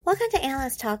Welcome to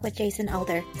Analyst Talk with Jason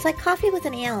Elder. It's like coffee with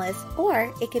an analyst,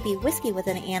 or it could be whiskey with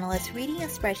an analyst reading a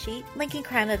spreadsheet, linking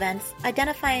crime events,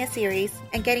 identifying a series,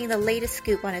 and getting the latest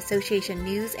scoop on association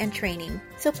news and training.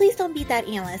 So please don't be that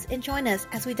analyst and join us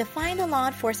as we define the law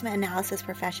enforcement analysis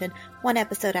profession one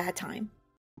episode at a time.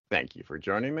 Thank you for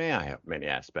joining me. I hope many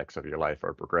aspects of your life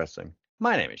are progressing.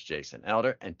 My name is Jason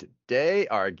Elder, and today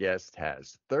our guest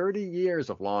has 30 years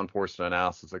of law enforcement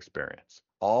analysis experience,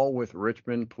 all with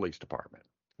Richmond Police Department.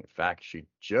 In fact, she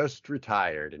just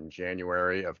retired in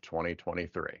January of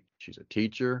 2023. She's a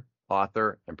teacher,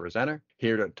 author, and presenter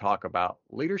here to talk about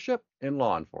leadership in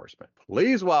law enforcement.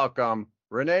 Please welcome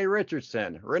Renee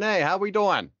Richardson. Renee, how we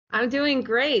doing? I'm doing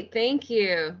great. Thank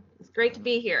you. It's great to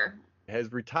be here.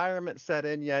 Has retirement set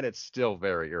in yet? It's still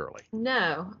very early.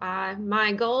 No,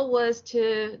 my goal was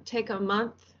to take a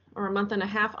month or a month and a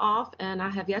half off, and I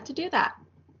have yet to do that.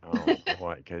 Oh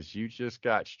boy, because you just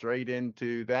got straight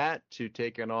into that to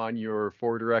taking on your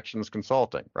Four Directions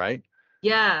Consulting, right?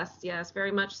 Yes,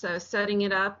 very much so. Setting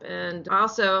it up, and I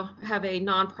also have a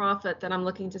nonprofit that I'm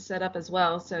looking to set up as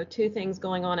well. So two things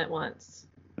going on at once.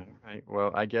 All right. Well,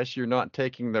 I guess you're not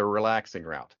taking the relaxing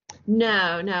route.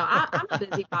 No, I'm a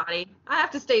busybody. I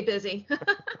have to stay busy.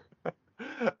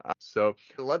 So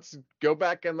let's go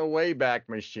back in the Wayback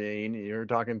Machine. You're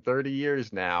talking 30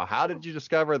 years now. How did you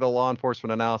discover the law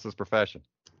enforcement analysis profession?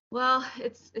 Well,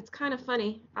 it's kind of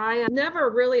funny. I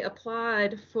never really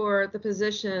applied for the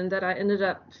position that I ended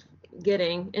up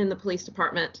getting in the police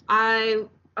department. I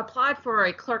applied for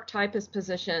a clerk typist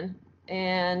position,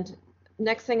 and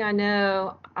next thing I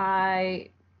know, I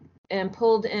am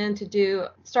pulled in to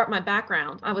start my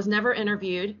background. I was never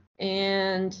interviewed,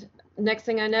 and next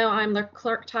thing I know, I'm the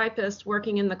clerk typist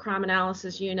working in the crime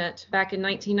analysis unit back in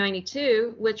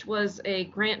 1992, which was a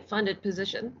grant-funded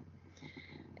position.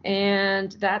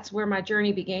 And that's where my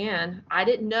journey began. I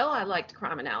didn't know I liked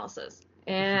crime analysis.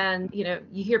 And,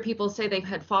 you hear people say they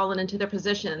had fallen into their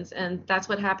positions, and that's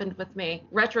what happened with me.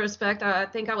 Retrospect, I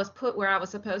think I was put where I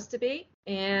was supposed to be.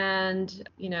 And,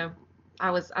 I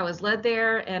was led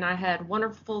there, and I had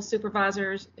wonderful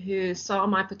supervisors who saw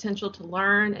my potential to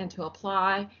learn and to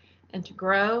apply and to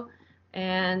grow.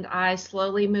 And I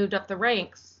slowly moved up the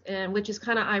ranks, and which is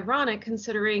kind of ironic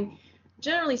considering,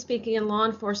 generally speaking, in law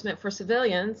enforcement for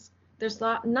civilians, there's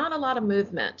not a lot of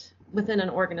movement within an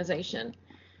organization.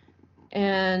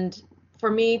 And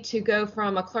for me to go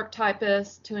from a clerk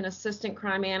typist to an assistant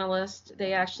crime analyst,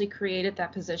 they actually created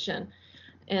that position.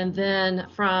 And then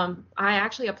I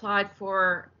actually applied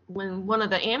for when one of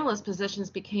the analyst positions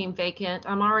became vacant.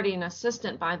 I'm already an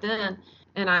assistant by then,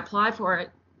 and I applied for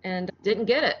it and didn't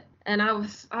get it. And I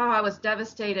was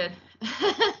devastated. And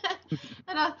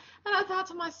I thought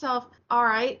to myself, all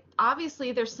right,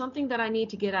 obviously there's something that I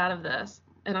need to get out of this.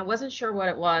 And I wasn't sure what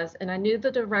it was. And I knew the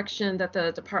direction that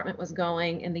the department was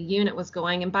going and the unit was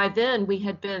going. And by then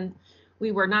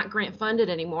we were not grant funded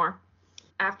anymore.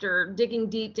 After digging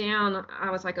deep down,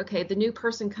 I was like, okay, the new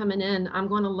person coming in, I'm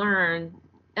going to learn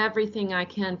everything I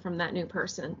can from that new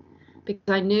person, because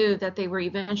I knew that they were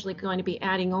eventually going to be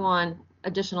adding on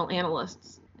additional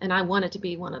analysts, and I wanted to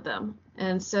be one of them.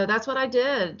 And so that's what I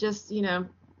did. Just,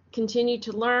 continued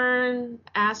to learn,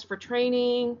 asked for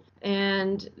training,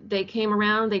 and they came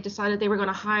around. They decided they were going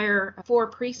to hire 4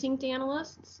 precinct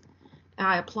analysts.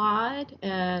 I applied,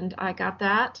 and I got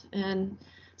that. And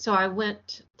so I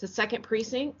went to 2nd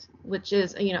Precinct, which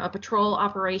is, a patrol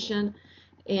operation.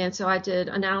 And so I did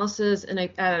analysis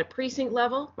at a precinct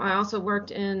level. I also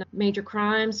worked in major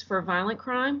crimes for violent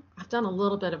crime. I've done a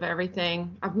little bit of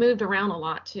everything. I've moved around a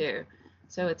lot too.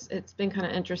 So it's been kind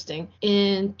of interesting.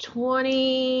 In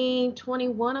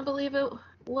 2021, I believe it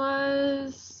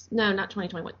was, no, not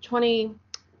 2021,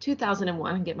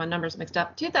 2001, I get my numbers mixed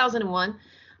up. 2001,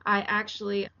 I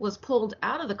actually was pulled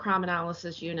out of the crime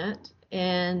analysis unit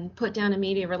and put down in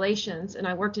media relations. And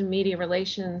I worked in media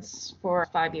relations for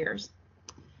 5 years.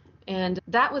 And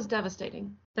that was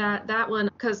devastating. That one,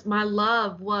 because my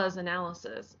love was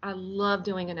analysis. I love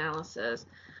doing analysis.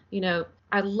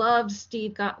 I loved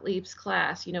Steve Gottlieb's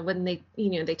class, when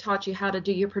they taught you how to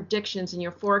do your predictions and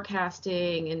your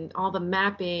forecasting and all the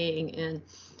mapping and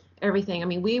everything. I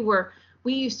mean,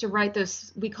 we used to write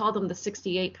those, we call them the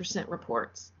 68%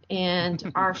 reports.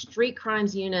 And our street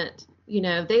crimes unit,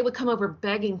 they would come over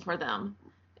begging for them.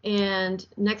 And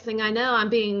next thing I know, I'm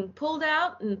being pulled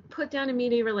out and put down in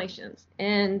media relations.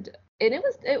 And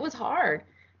it was hard.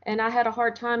 And I had a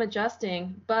hard time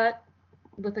adjusting, but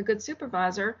with a good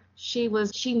supervisor, she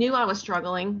knew I was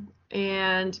struggling,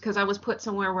 and because I was put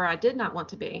somewhere where I did not want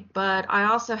to be. But I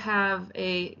also have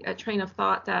a train of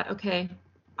thought that, okay,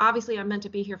 obviously I'm meant to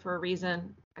be here for a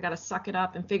reason. I got to suck it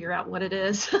up and figure out what it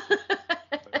is.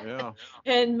 Yeah.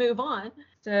 and move on.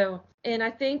 So, and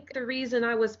I think the reason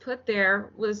I was put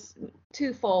there was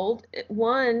twofold.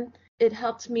 One, it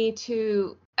helped me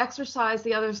to exercise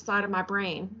the other side of my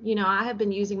brain. I have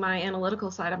been using my analytical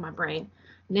side of my brain.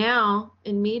 Now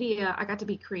in media, I got to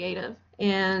be creative,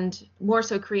 and more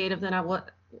so creative than I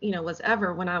was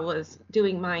ever when I was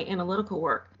doing my analytical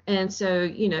work. And so,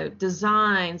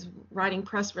 designs, writing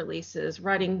press releases,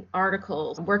 writing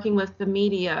articles, working with the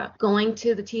media, going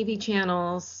to the TV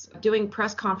channels, doing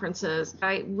press conferences.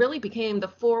 I really became the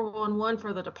 411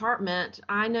 for the department.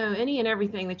 I know any and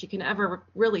everything that you can ever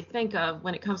really think of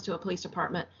when it comes to a police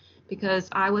department, because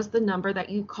I was the number that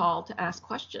you called to ask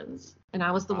questions. And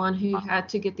I was the one who had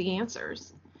to get the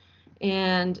answers.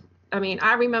 And I mean,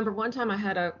 I remember one time I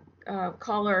had a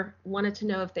caller wanted to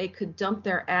know if they could dump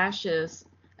their ashes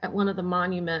at one of the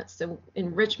monuments. So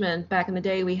in Richmond, back in the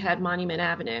day, we had Monument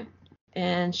Avenue,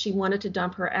 and she wanted to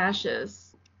dump her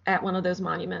ashes at one of those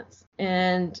monuments.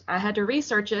 And I had to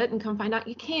research it and come find out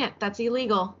you can't. That's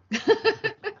illegal.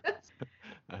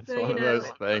 That's one of those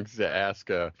things to ask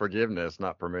forgiveness,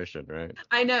 not permission, right?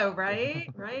 I know, right?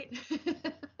 Right.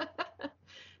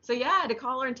 So yeah, I had to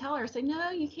call her and tell her, say,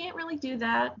 no, you can't really do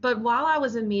that. But while I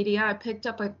was in media, I picked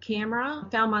up a camera,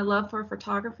 found my love for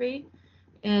photography,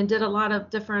 and did a lot of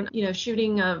different,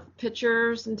 shooting of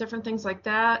pictures and different things like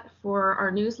that for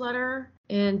our newsletter,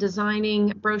 and designing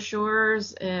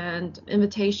brochures and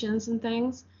invitations and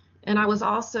things. And I was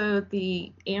also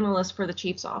the analyst for the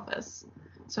chief's office.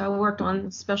 So I worked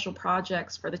on special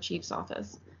projects for the chief's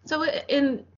office. So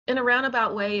in a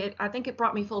roundabout way, I think it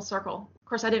brought me full circle. Of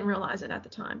course, I didn't realize it at the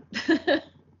time.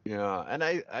 Yeah, and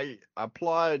I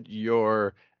applaud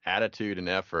your attitude and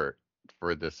effort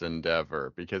for this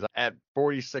endeavor, because at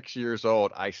 46 years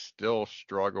old, I still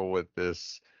struggle with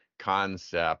this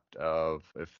concept of,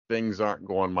 if things aren't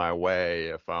going my way,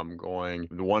 if I'm going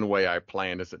the one way I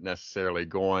planned isn't necessarily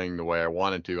going the way I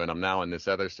wanted to, and I'm now in this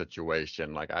other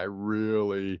situation, like I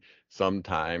really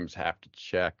sometimes have to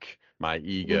check my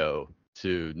ego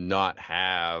to not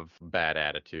have bad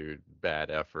attitude,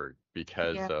 bad effort,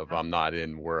 because of I'm not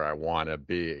in where I want to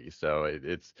be. So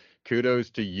it's kudos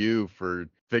to you for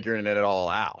figuring it all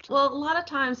out. Well, a lot of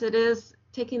times it is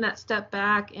taking that step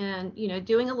back and,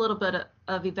 doing a little bit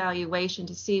of evaluation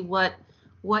to see what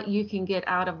you can get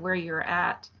out of where you're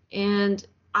at. And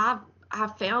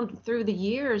I've found through the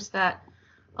years that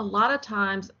a lot of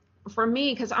times for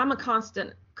me, because I'm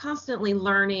constantly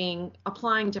learning,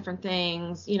 applying different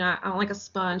things, I'm like a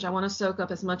sponge. I want to soak up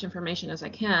as much information as I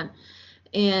can.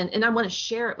 And I want to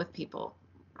share it with people.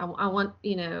 I want,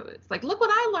 it's like, look what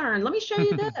I learned. Let me show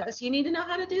you this. You need to know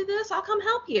how to do this. I'll come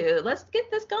help you. Let's get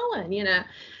this going,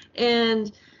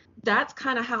 And that's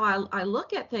kind of how I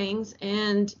look at things.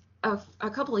 And a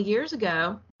couple of years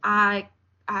ago, I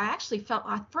actually felt,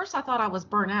 at first I thought I was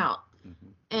burnt out. Mm-hmm.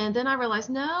 And then I realized,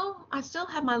 no, I still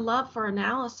have my love for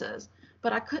analysis,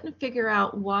 but I couldn't figure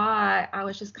out why I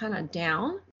was just kind of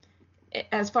down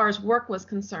as far as work was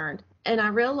concerned. And I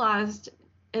realized,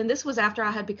 and this was after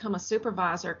I had become a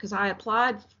supervisor, because I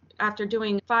applied after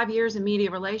doing 5 years in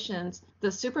media relations,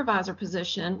 the supervisor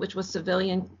position, which was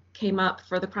civilian, came up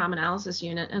for the crime analysis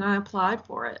unit, and I applied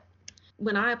for it.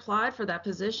 When I applied for that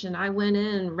position, I went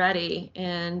in ready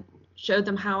and showed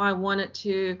them how I wanted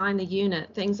to find the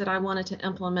unit, things that I wanted to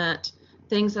implement,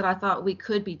 things that I thought we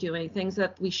could be doing, things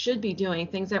that we should be doing,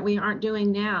 things that we aren't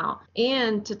doing now.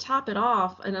 And to top it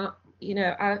off, and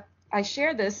I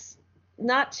share this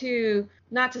not to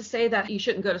say that you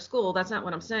shouldn't go to school. That's not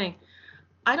what I'm saying.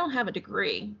 I don't have a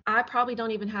degree. I probably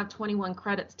don't even have 21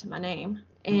 credits to my name.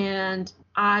 And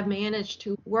I've managed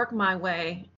to work my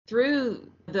way through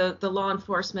the law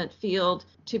enforcement field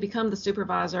to become the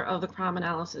supervisor of the crime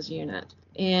analysis unit.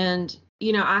 And,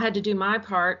 I had to do my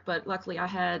part, but luckily I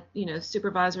had,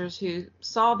 supervisors who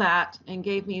saw that and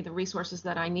gave me the resources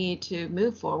that I need to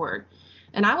move forward.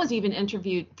 And I was even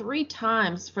interviewed 3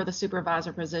 times for the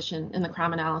supervisor position in the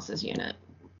crime analysis unit.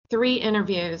 3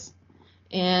 interviews.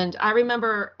 And I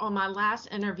remember on my last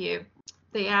interview,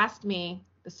 they asked me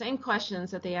the same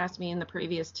questions that they asked me in the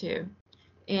previous 2.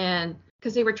 And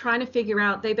because they were trying to figure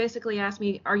out, they basically asked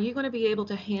me, are you going to be able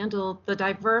to handle the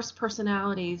diverse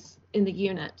personalities in the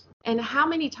unit? And how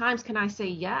many times can I say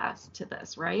yes to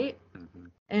this, right? Mm-hmm.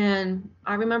 And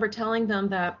I remember telling them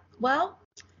that, well,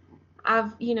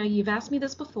 you've asked me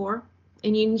this before,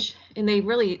 and they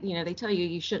really, they tell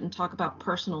you shouldn't talk about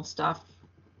personal stuff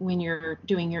when you're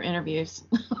doing your interviews.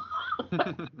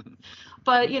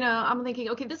 But, I'm thinking,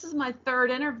 okay, this is my third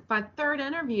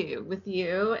interview with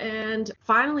you. And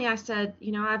finally I said,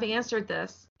 I've answered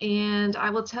this, and I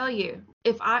will tell you,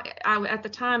 if I at the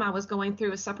time I was going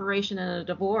through a separation and a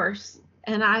divorce,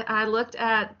 And I looked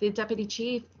at the deputy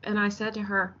chief and I said to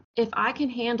her, if I can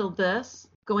handle this,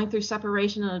 going through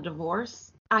separation and a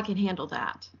divorce, I can handle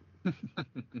that.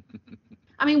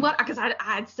 I mean, because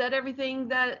I'd said everything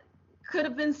that could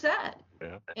have been said.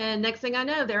 Yeah. And next thing I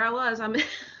know, there I was. I'm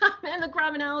in the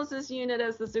crime analysis unit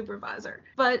as the supervisor.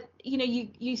 But,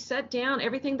 you set down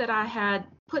everything that I had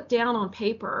put down on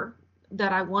paper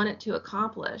that I wanted to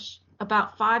accomplish.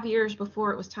 About 5 years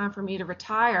before it was time for me to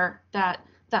retire, that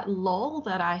lull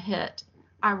that I hit,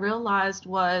 I realized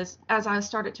was, as I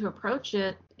started to approach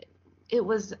it, it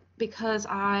was because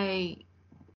I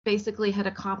basically had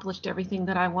accomplished everything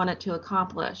that I wanted to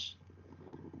accomplish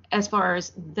as far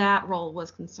as that role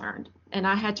was concerned. And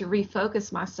I had to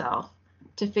refocus myself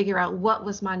to figure out what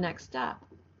was my next step.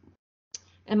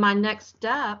 And my next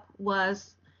step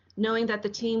was knowing that the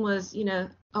team was,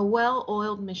 a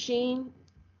well-oiled machine.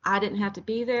 I didn't have to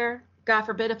be there. God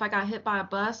forbid if I got hit by a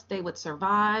bus, they would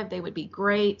survive. They would be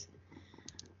great.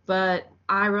 But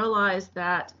I realized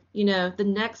that, the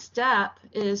next step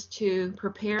is to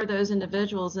prepare those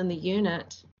individuals in the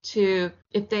unit to,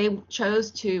 if they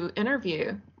chose to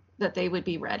interview, that they would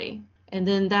be ready. And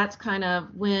then that's kind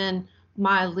of when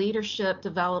my leadership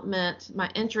development, my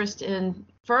interest in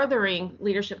furthering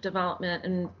leadership development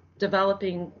and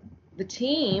developing the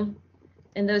team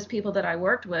and those people that I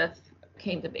worked with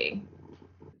came to be.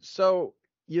 So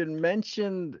you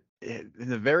mentioned in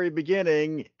the very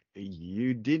beginning,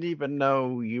 you didn't even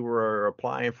know you were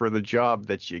applying for the job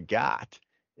that you got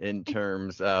in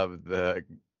terms of the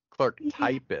clerk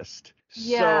typist.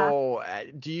 Yeah. So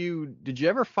did you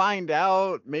ever find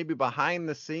out maybe behind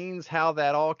the scenes how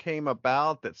that all came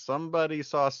about, that somebody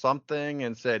saw something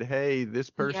and said, hey, this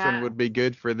person would be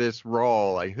good for this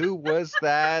role? Like, who was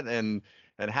that and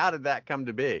how did that come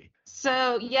to be?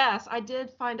 So, yes, I did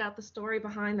find out the story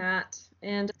behind that.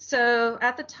 And so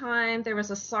at the time, there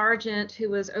was a sergeant who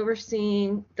was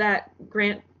overseeing that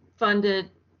grant-funded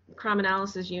crime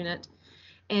analysis unit.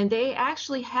 And they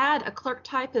actually had a clerk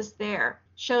typist there,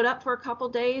 showed up for a couple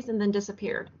days and then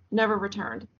disappeared, never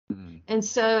returned. Mm-hmm. And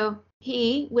so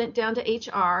he went down to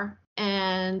HR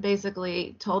and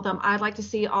basically told them, I'd like to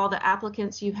see all the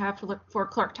applicants you have for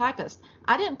clerk typist.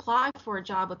 I didn't apply for a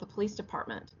job with the police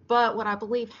department, but what I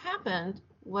believe happened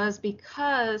was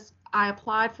because I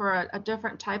applied for a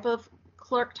different type of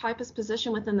clerk typist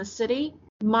position within the city,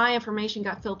 my information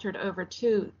got filtered over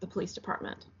to the police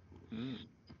department. Mm.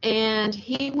 And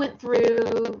he went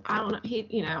through,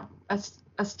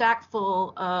 a stack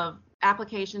full of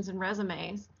applications and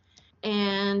resumes.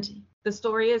 And the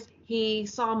story is he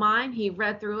saw mine, he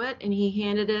read through it, and he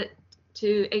handed it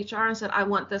to HR and said, I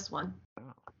want this one. Oh.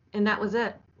 And that was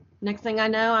it. Next thing I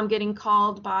know, I'm getting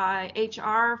called by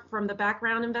HR from the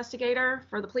background investigator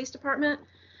for the police department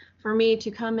for me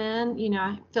to come in,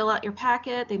 fill out your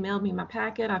packet. They mailed me my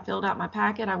packet. I filled out my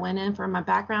packet. I went in for my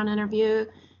background interview,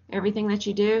 everything that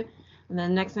you do. And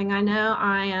then next thing I know,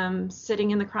 I am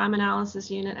sitting in the crime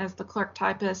analysis unit as the clerk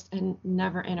typist and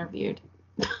never interviewed.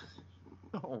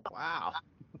 Oh, wow.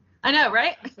 I know,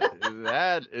 right?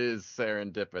 That is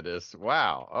serendipitous.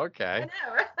 Wow. Okay. I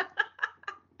know, right?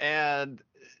 And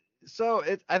so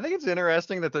I think it's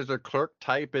interesting that there's a clerk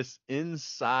typist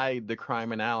inside the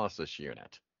crime analysis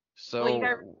unit. So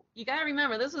well, you got to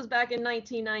remember, this was back in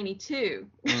 1992,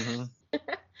 mm-hmm.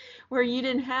 where you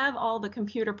didn't have all the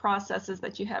computer processes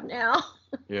that you have now.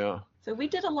 Yeah. So we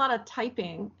did a lot of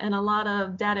typing and a lot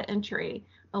of data entry,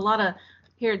 a lot of,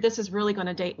 here, this is really going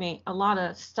to date me, a lot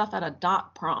of stuff at a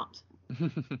dot prompt.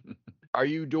 Are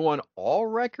you doing all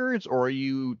records, or are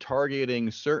you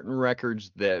targeting certain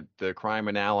records that the crime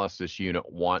analysis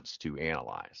unit wants to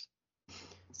analyze?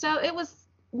 So it was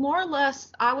more or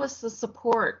less, I was the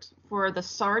support for the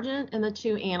sergeant and the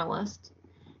two analysts.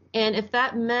 And if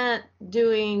that meant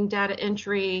doing data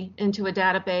entry into a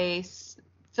database,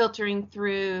 filtering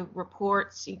through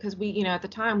reports, because we, at the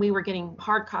time we were getting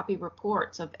hard copy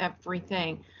reports of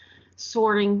everything,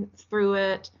 sorting through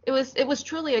it. It was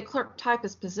truly a clerk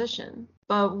typist position.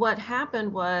 But what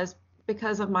happened was,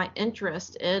 because of my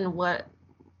interest in what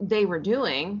they were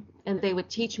doing, and they would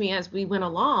teach me as we went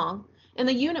along, and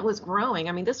the unit was growing.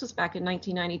 I mean, this was back in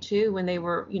 1992 when they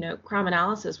were, crime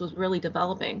analysis was really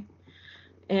developing.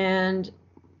 And,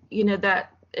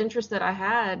 that interest that I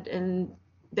had, and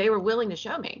they were willing to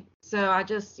show me. So I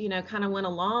just, kind of went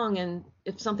along, and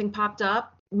if something popped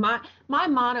up, my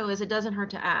motto is it doesn't hurt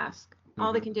to ask. Mm-hmm.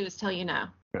 All they can do is tell you no.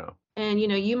 Yeah. And,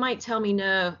 you might tell me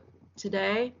no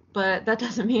today, but that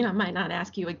doesn't mean I might not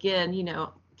ask you again,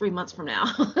 3 months from now.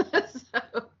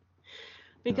 So,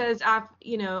 because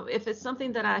if it's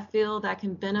something that I feel that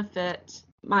can benefit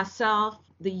myself,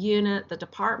 the unit, the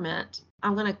department,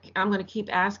 I'm gonna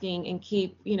keep asking and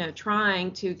keep,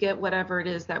 trying to get whatever it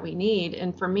is that we need.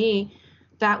 And for me,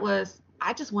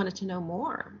 I just wanted to know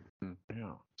more.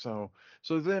 Yeah.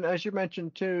 So then, as you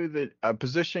mentioned too, that a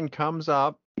position comes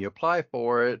up, you apply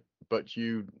for it, but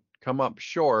you come up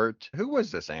short. Who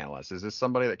was this analyst? Is this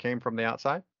somebody that came from the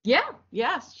outside? Yeah,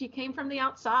 yes, she came from the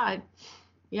outside.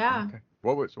 Yeah. Okay.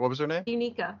 What was her name?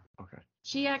 Unica. Okay.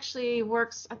 She actually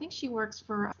I think she works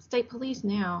for state police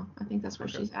now. I think that's where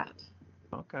Okay. she's at.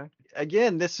 Okay.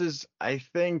 Again, this is, I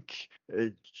think,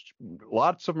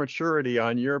 lots of maturity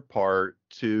on your part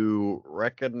to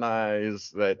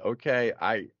recognize that, okay,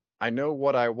 I know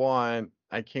what I want.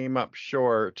 I came up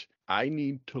short. I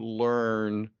need to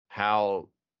learn how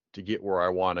to get where I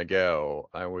want to go.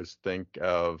 I always think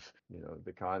of,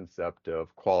 the concept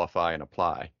of qualify and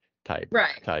apply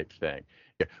Right. type thing.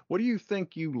 Yeah. What do you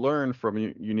think you learned from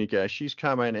Unica as she's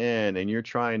coming in and you're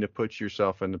trying to put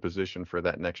yourself in the position for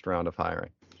that next round of hiring?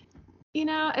 It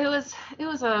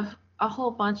was a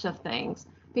whole bunch of things,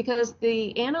 because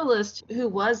the analyst who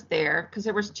was there, because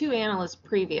there was two analysts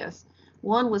previous,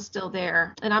 one was still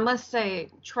there, and I must say,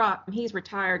 Truck, he's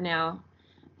retired now.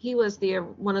 He was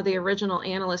one of the original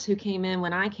analysts who came in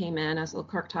when I came in as a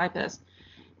clerk typist,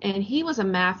 and he was a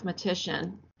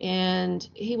mathematician, and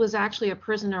he was actually a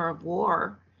prisoner of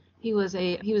war. He was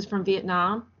from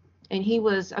Vietnam, and he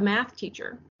was a math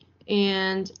teacher,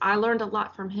 and I learned a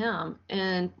lot from him.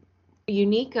 And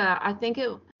Unica, I think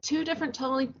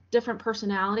totally different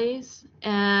personalities,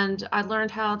 and I learned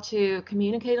how to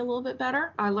communicate a little bit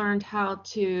better. I learned how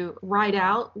to write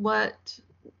out what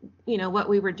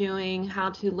we were doing, how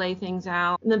to lay things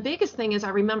out. And the biggest thing is I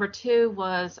remember too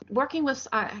was working with,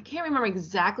 I can't remember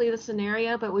exactly the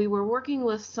scenario, but we were working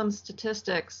with some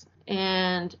statistics,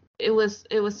 and it was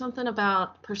something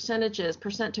about percentages,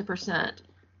 percent to percent.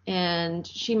 And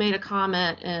she made a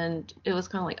comment, and it was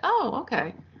kind of like, oh,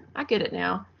 okay, I get it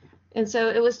now. And so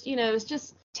it was,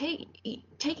 just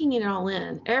taking it all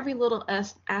in, every little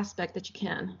aspect that you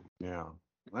can. Yeah.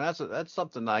 Well, that's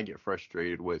something I get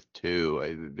frustrated with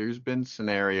too. There's been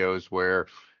scenarios where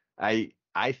I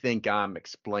think I'm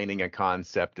explaining a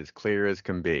concept as clear as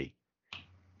can be,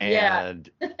 Yeah.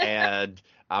 and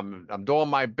I'm doing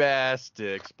my best to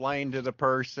explain to the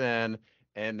person,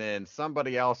 and then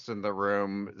somebody else in the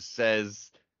room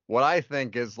says what I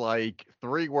think is like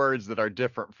three words that are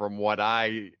different from what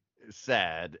I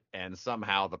said, and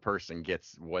somehow the person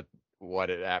gets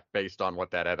based on what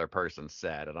that other person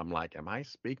said, and I'm like, am I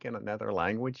speaking another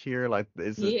language here? Like,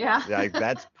 Yeah. like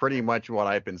that's pretty much what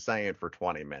I've been saying for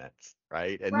 20 minutes,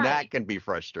 right? And Right. that can be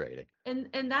frustrating.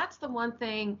 And that's the one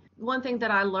thing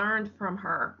that I learned from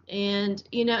her. And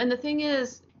and the thing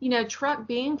is, Truck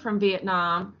being from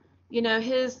Vietnam,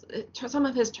 some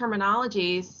of his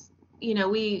terminologies,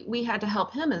 we had to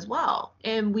help him as well.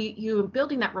 And you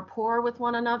building that rapport with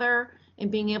one another and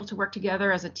being able to work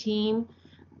together as a team.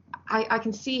 I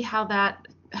can see how that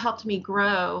helped me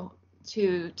grow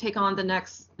to take on the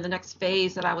next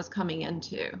phase that I was coming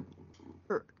into.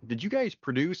 Did you guys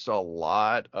produce a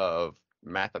lot of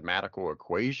mathematical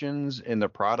equations in the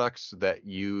products that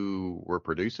you were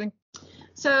producing?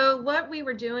 So what we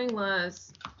were doing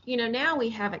was, now we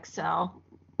have Excel,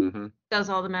 does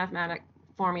all the mathematic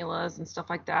formulas and stuff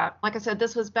like that. Like I said,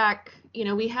 this was back,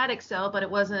 we had Excel, but it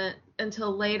wasn't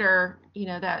until later,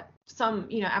 that some,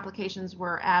 applications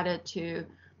were added to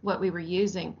what we were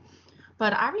using.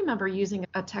 But I remember using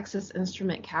a Texas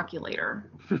Instrument calculator.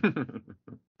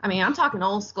 I mean, I'm talking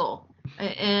old school.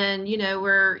 And,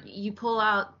 where you pull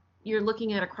out, you're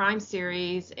looking at a crime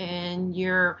series and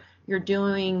you're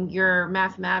doing your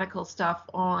mathematical stuff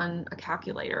on a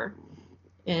calculator,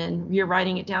 and you're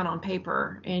writing it down on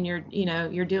paper, and you're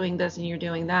doing this and you're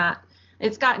doing that.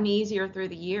 It's gotten easier through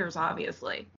the years,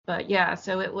 obviously. But yeah,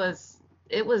 so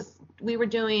we were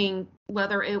doing,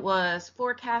 whether it was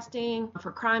forecasting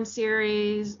for crime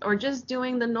series or just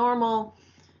doing the normal,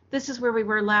 this is where we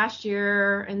were last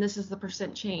year and this is the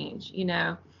percent change,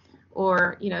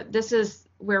 or, this is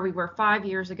where we were 5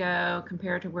 years ago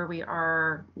compared to where we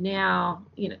are now,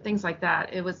 things like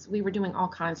that. We were doing all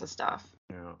kinds of stuff.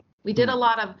 Yeah. We did a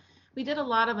lot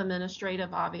of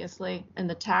administrative, obviously, and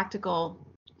the tactical,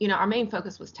 our main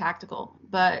focus was tactical,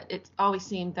 but it always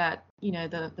seemed that,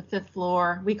 the fifth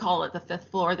floor, we call it the fifth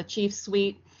floor, the chief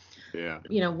suite,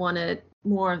 wanted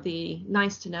more of the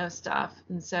nice to know stuff.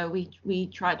 And so we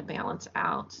tried to balance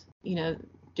out,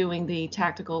 doing the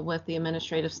tactical with the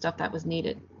administrative stuff that was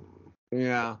needed.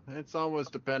 Yeah, it's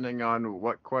almost depending on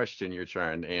what question you're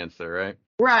trying to answer, right?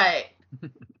 Right.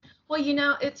 Well,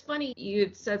 it's funny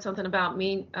you said something about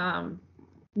me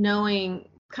knowing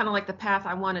kind of like the path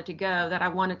I wanted to go, that I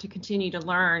wanted to continue to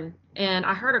learn And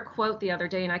I heard a quote the other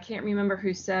day, and I can't remember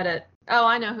who said it. Oh,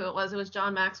 I know who it was. It was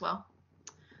John Maxwell.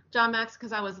 John Max,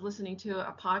 because I was listening to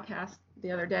a podcast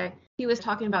the other day. He was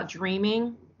talking about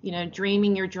dreaming,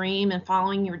 dreaming your dream and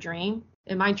following your dream.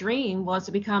 And my dream was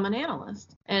to become an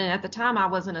analyst. And at the time, I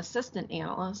was an assistant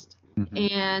analyst. Mm-hmm.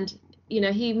 And,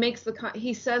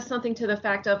 he says something to the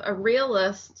fact of a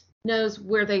realist knows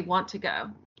where they want to go.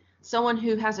 Someone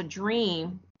who has a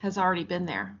dream has already been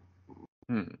there.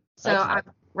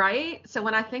 Right? So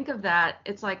when I think of that,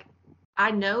 it's like,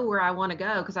 I know where I want to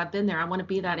go because I've been there. I want to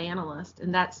be that analyst.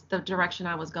 And that's the direction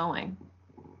I was going.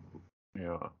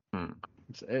 Yeah.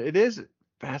 It is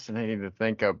fascinating to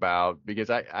think about, because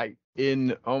I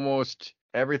in almost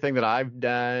everything that I've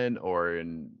done or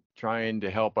in trying to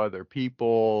help other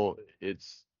people,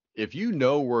 it's, if you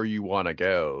know where you want to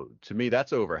go, to me,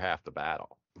 that's over half the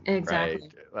battle. Exactly.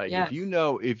 Right? Like, yes.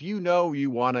 if you know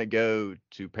you want to go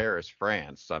to Paris,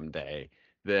 France someday,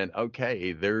 then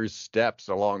okay, there's steps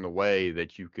along the way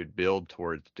that you could build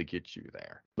towards to get you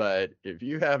there. But if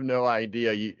you have no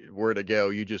idea where to go,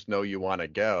 you just know you want to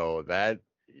go, that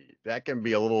can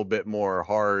be a little bit more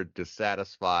hard to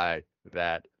satisfy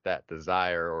that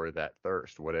desire or that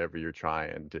thirst, whatever you're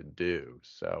trying to do.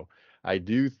 So I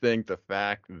do think the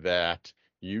fact that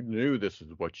you knew this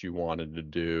is what you wanted to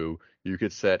do, you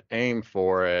could set aim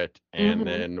for it, and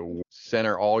then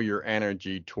center all your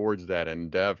energy towards that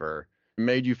endeavor,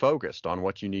 made you focused on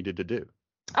what you needed to do.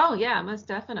 Oh yeah, most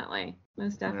definitely.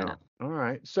 Yeah. All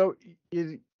right. So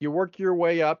you work your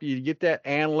way up, you get that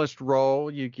analyst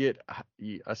role, you get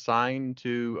assigned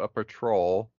to a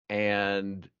patrol,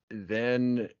 and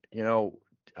then,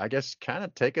 I guess kind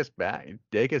of take us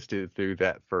through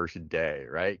that first day,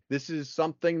 right? This is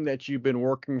something that you've been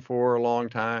working for a long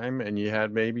time, and you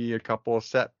had maybe a couple of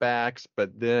setbacks,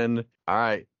 but then, all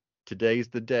right, today's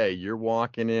the day. You're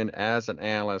walking in as an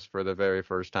analyst for the very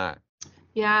first time.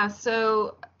 Yeah,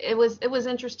 so it was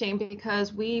interesting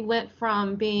because we went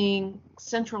from being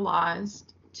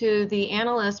centralized to the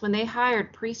analysts. When they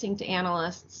hired precinct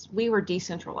analysts, we were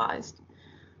decentralized.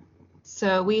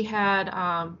 So we had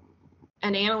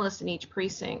an analyst in each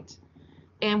precinct,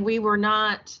 and we were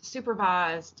not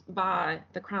supervised by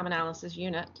the crime analysis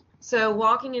unit. So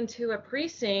walking into a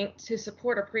precinct to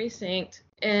support a precinct,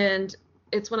 and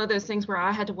it's one of those things where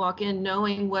I had to walk in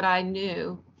knowing what I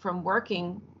knew from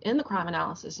working in the crime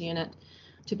analysis unit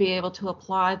to be able to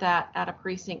apply that at a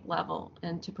precinct level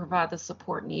and to provide the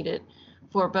support needed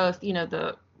for both,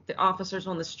 the officers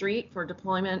on the street for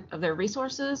deployment of their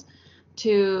resources,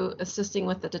 to assisting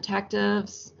with the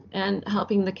detectives and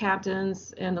helping the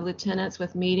captains and the lieutenants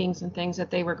with meetings and things that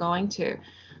they were going to.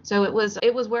 So it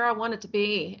was where I wanted to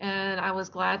be, and I was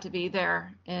glad to be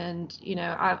there. And,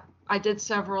 I did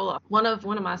several. One of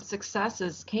my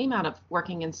successes came out of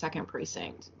working in Second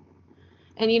Precinct.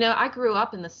 And, I grew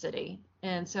up in the city,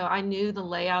 and so I knew the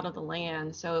layout of the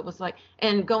land. So it was like,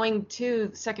 and going to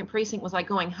Second Precinct was like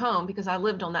going home because I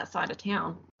lived on that side of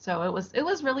town. So it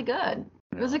was really good.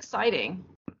 It was exciting.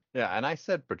 Yeah, and I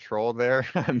said patrol there,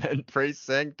 and then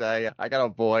precinct. I got a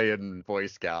boy in Boy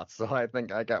Scouts, so I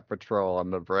think I got patrol on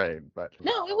the brain. But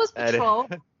no, it was patrol.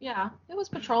 Yeah, it was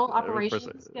patrol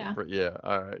operations. Yeah. Yeah.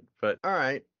 All right. But all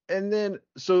right, and then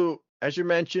so as you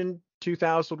mentioned,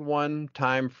 2001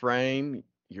 time frame,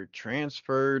 you're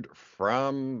transferred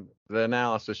from the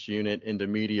analysis unit into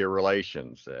media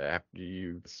relations after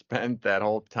you spent that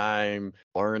whole time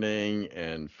learning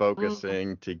and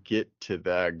focusing to get to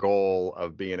the goal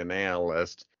of being an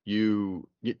analyst. You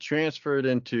get transferred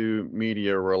into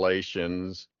media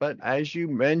relations, but as you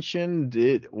mentioned,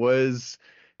 it was,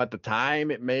 at the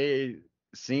time, it may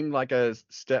seem like a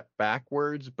step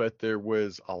backwards, but there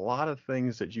was a lot of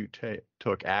things that you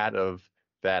took out of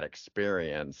that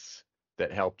experience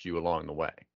that helped you along the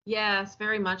way. Yes,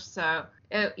 very much so.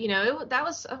 That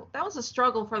was a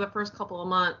struggle for the first couple of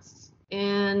months,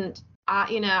 and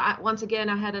once again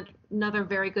I had another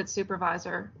very good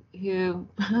supervisor who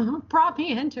brought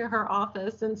me into her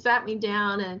office and sat me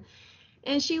down,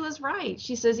 and she was right.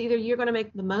 She says, either you're going to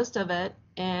make the most of it,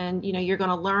 and you're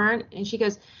going to learn, and she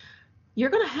goes,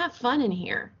 you're going to have fun in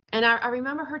here. And I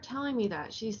remember her telling me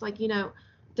that. She's like,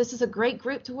 this is a great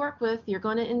group to work with. You're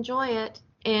going to enjoy it.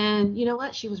 And you know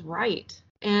what? She was right.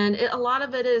 And a lot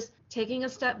of it is taking a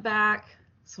step back,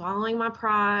 swallowing my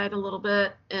pride a little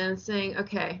bit, and saying,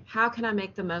 okay, how can I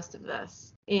make the most of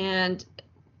this? And,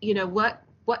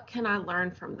 what can I learn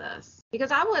from this?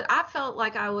 Because I felt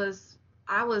like I was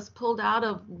pulled out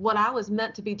of what I was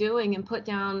meant to be doing and put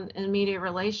down in media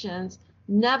relations.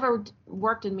 Never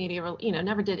worked in media,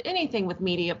 never did anything with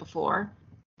media before.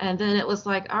 And then it was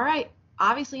like, all right,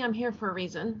 obviously I'm here for a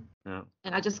reason. Yeah.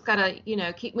 And I just got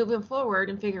to, keep moving forward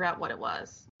and figure out what it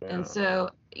was. Yeah. And so,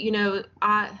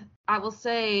 I will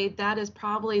say that is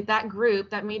probably that group,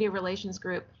 that media relations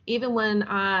group, even when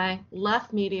I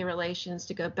left media relations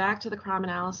to go back to the crime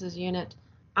analysis unit,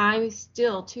 I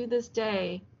still to this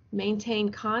day maintain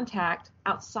contact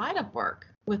outside of work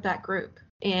with that group.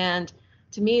 And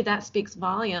to me, that speaks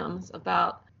volumes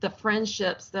about the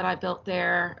friendships that I built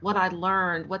there, what I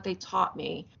learned, what they taught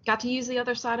me. Got to use the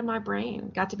other side of my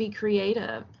brain, got to be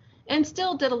creative, and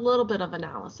still did a little bit of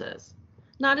analysis.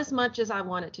 Not as much as I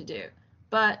wanted to do,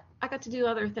 but I got to do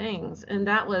other things, and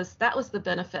that was the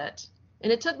benefit.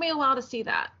 And it took me a while to see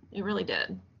that. It really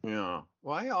did. Yeah.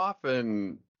 Well, I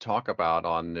often talk about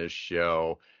on this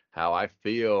show how I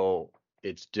feel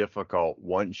it's difficult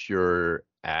once you're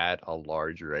at a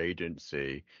larger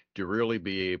agency to really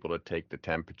be able to take the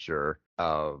temperature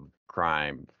of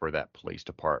crime for that police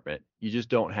department. You just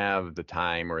don't have the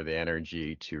time or the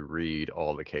energy to read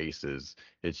all the cases.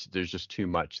 There's just too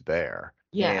much there.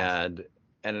 Yes.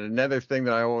 And another thing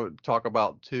that I want to talk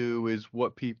about too is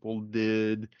what people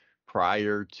did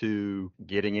prior to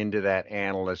getting into that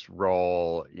analyst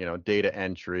role. Data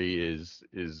entry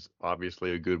is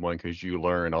obviously a good one because you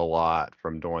learn a lot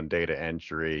from doing data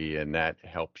entry, and that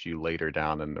helps you later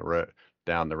down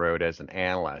the road as an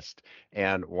analyst.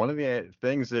 And one of the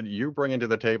things that you bring into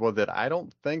the table that I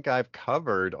don't think I've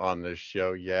covered on this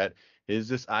show yet is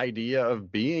this idea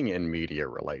of being in media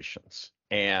relations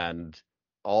and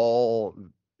all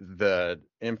the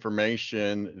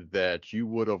information that you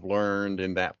would have learned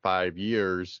in that 5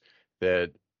 years that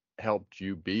helped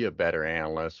you be a better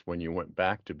analyst when you went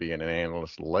back to being an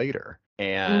analyst later.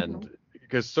 And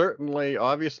because certainly,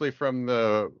 obviously, from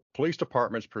the police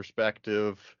department's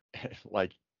perspective,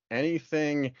 like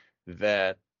anything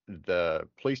that the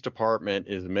police department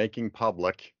is making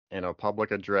public in a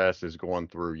public address is going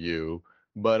through you.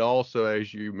 But also,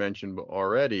 as you mentioned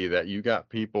already, that you got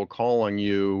people calling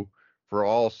you for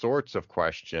all sorts of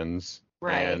questions,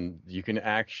 Right. and you can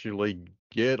actually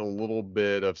get a little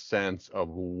bit of sense of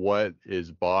what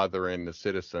is bothering the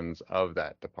citizens of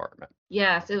that department.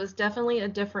 Yes, it was definitely a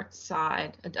different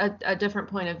side, a different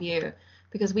point of view,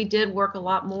 because we did work a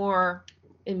lot more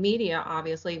in media,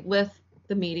 obviously, with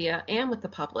the media and with the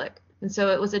public. And so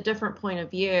it was a different point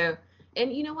of view.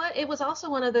 And you know what? It was also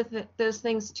one of those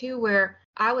things too, where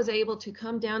I was able to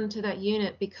come down to that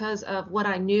unit because of what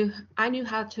I knew. I knew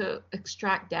how to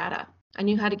extract data. I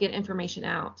knew how to get information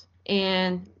out.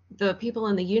 And the people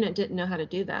in the unit didn't know how to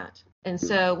do that. And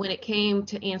so when it came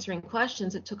to answering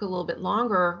questions, it took a little bit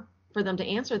longer for them to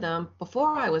answer them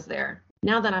before I was there.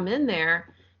 Now that I'm in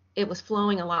there, it was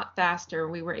flowing a lot faster.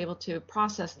 We were able to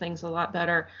process things a lot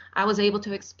better. I was able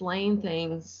to explain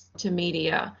things to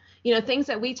media, things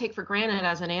that we take for granted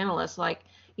as an analyst, like,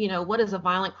 what is a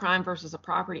violent crime versus a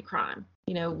property crime?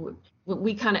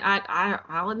 We kind of,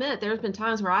 I'll admit, there's been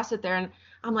times where I sit there and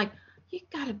I'm like, you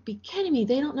gotta be kidding me.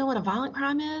 They don't know what a violent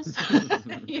crime is,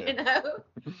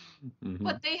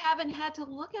 But they haven't had to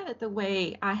look at it the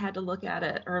way I had to look at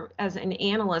it, or as an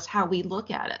analyst, how we look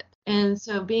at it. And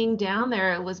so being down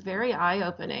there, it was very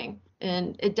eye-opening,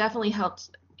 and it definitely helped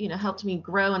me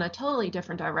grow in a totally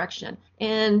different direction.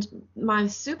 And my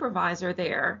supervisor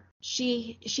there,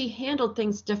 she handled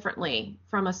things differently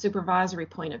from a supervisory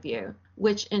point of view,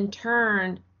 which in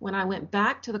turn, when I went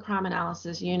back to the crime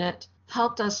analysis unit,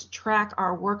 helped us track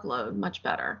our workload much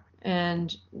better.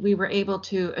 And we were able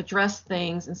to address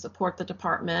things and support the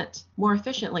department more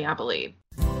efficiently, I believe.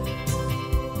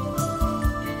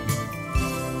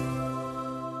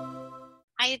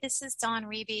 Hi, this is Dawn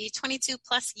Reby, 22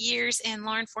 plus years in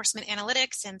law enforcement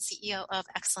analytics and CEO of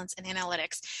Excellence in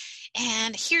Analytics.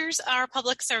 And here's our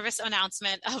public service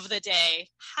announcement of the day.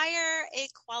 Hire a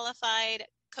qualified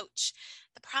coach.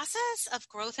 The process of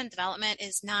growth and development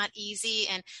is not easy,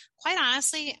 and quite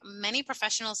honestly, many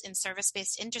professionals in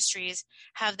service-based industries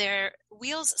have their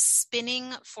wheels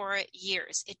spinning for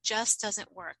years. It just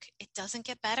doesn't work. It doesn't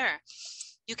get better.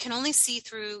 You can only see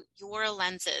through your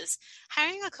lenses.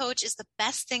 Hiring a coach is the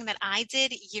best thing that I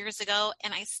did years ago,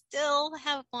 and I still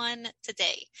have one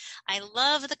today. I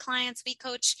love the clients we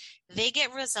coach. They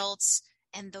get results,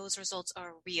 and those results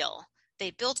are real.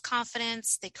 They build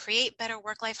confidence, they create better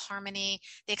work-life harmony,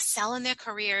 they excel in their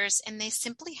careers, and they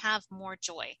simply have more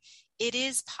joy. It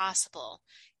is possible.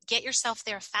 Get yourself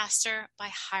there faster by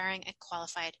hiring a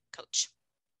qualified coach.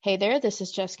 Hey there, this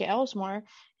is Jessica Ellsmore,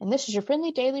 and this is your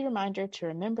friendly daily reminder to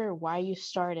remember why you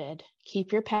started.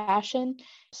 Keep your passion,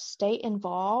 stay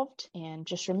involved, and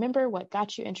just remember what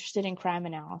got you interested in crime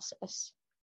analysis.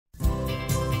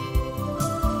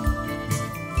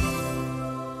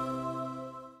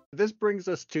 this brings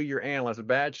us to your analyst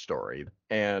badge story.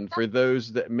 And for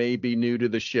those that may be new to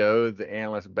the show, the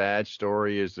analyst badge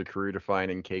story is the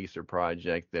career-defining case or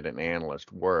project that an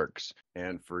analyst works.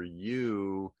 And for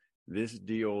you, this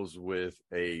deals with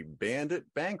a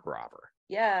bandit bank robber.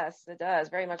 Yes, it does.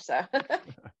 Very much so.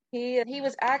 He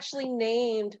was actually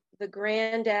named the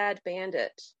Granddad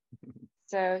Bandit.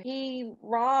 So he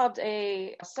robbed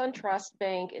a SunTrust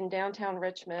bank in downtown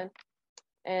Richmond.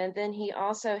 And then he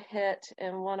also hit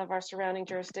in one of our surrounding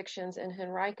jurisdictions in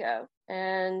Henrico.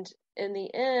 And in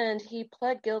the end, he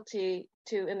pled guilty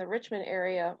to, in the Richmond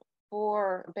area,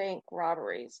 4 bank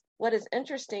robberies. What is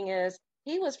interesting is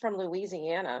he was from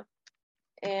Louisiana,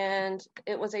 and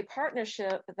it was a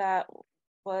partnership that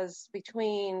was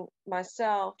between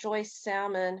myself, Joyce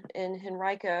Salmon in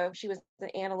Henrico. She was the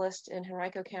analyst in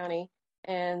Henrico County,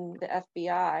 and the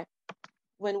FBI.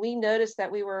 When we noticed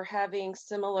that we were having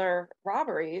similar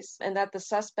robberies and that the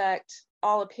suspect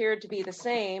all appeared to be the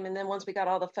same, and then once we got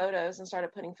all the photos and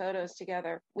started putting photos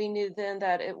together, we knew then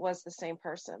that it was the same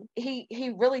person.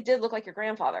 He really did look like your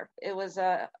grandfather. It was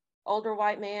a older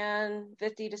white man,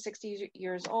 50 to 60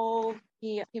 years old.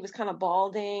 He was kind of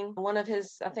balding. One of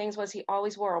his things was he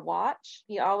always wore a watch.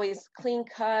 He always clean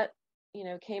cut,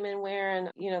 came in wearing,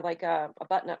 like a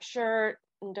button-up shirt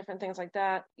and different things like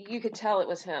that. You could tell it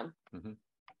was him. Mm-hmm.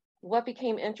 What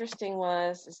became interesting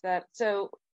is that so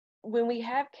when we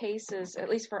have cases, at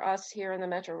least for us here in the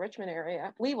Metro Richmond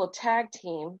area, we will tag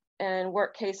team and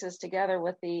work cases together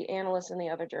with the analysts in the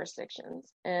other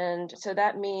jurisdictions. And so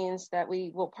that means that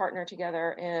we will partner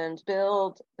together and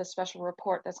build the special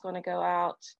report that's going to go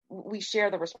out. We share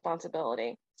the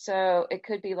responsibility. So it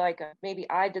could be like maybe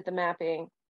I did the mapping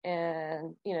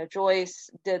and, Joyce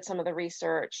did some of the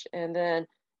research, and then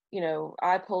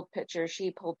I pulled pictures,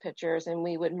 she pulled pictures, and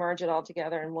we would merge it all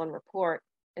together in one report.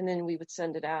 And then we would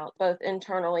send it out both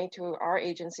internally to our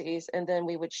agencies, and then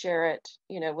we would share it,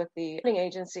 with the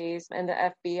agencies and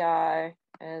the FBI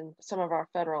and some of our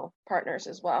federal partners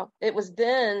as well. It was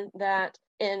then that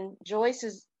in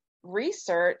Joyce's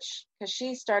research,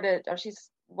 because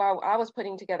while I was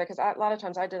putting together, because a lot of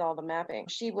times I did all the mapping,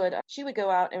 she would go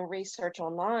out and research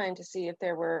online to see if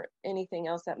there were anything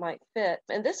else that might fit.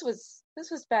 And this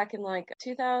was back in like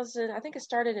 2000. I think it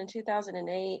started in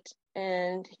 2008,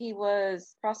 and he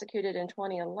was prosecuted in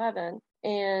 2011.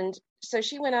 And so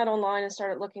she went out online and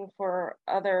started looking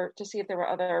to see if there were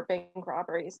other bank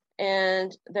robberies,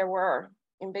 and there were.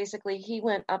 And basically, he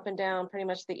went up and down pretty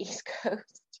much the East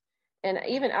Coast, and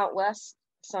even out west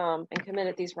some, and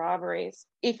committed these robberies.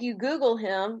 If you Google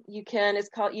him, you can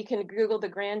Google the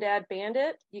Granddad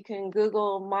Bandit. You can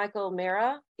Google Michael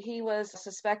Mara. He was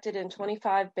suspected in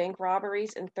 25 bank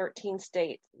robberies in 13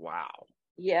 states. Wow.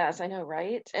 Yes, I know,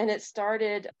 right? And it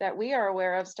started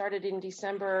in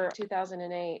December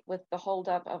 2008 with the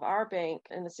holdup of our bank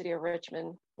in the city of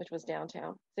Richmond, which was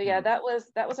downtown. So yeah, that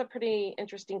was a pretty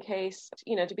interesting case,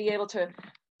 to be able to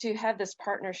have this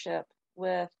partnership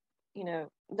with,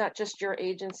 not just your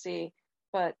agency,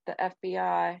 but the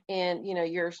FBI and,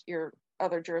 your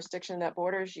other jurisdiction that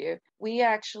borders you. We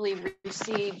actually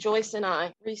Joyce and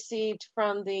I received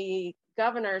from the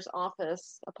governor's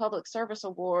office a public service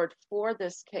award for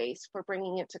this case for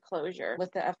bringing it to closure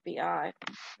with the FBI.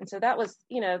 And so that was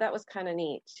kind of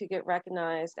neat to get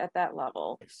recognized at that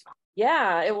level.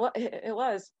 Yeah, it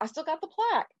was. I still got the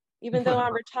plaque. Even though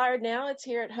I'm retired now, it's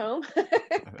here at home.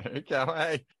 There you go.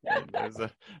 Hey,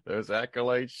 those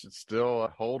accolades should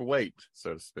still hold weight,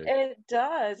 so to speak. It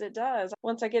does.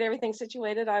 Once I get everything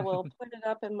situated, I will put it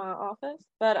up in my office.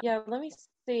 But yeah, let me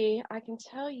see. I can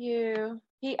tell you,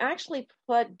 he actually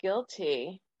pled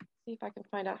guilty. See if I can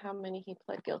find out how many he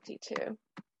pled guilty to.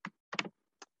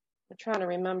 I'm trying to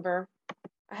remember.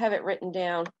 I have it written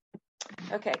down.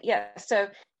 Okay, yeah. So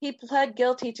he pled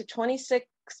guilty to 26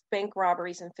 bank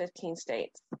robberies in 15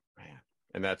 states. Man.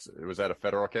 And was that a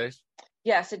federal case?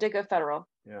 Yes, it did go federal.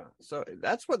 Yeah. So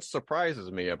that's what surprises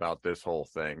me about this whole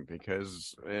thing,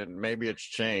 because maybe it's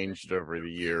changed over the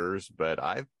years, but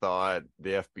I thought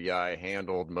the FBI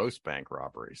handled most bank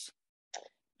robberies.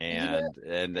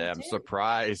 And I'm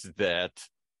surprised that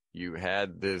you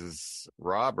had this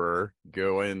robber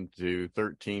go into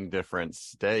 13 different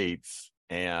states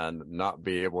and not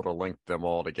be able to link them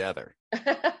all together.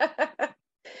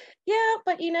 Yeah,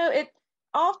 but it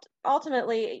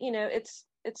ultimately,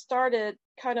 it started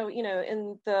kind of,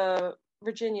 in the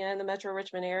Virginia and the Metro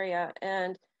Richmond area.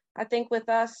 And I think with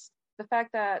us, the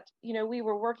fact that, we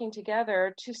were working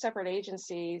together, 2 separate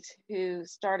agencies who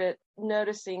started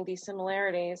noticing these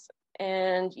similarities.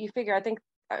 And you figure, I think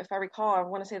if I recall, I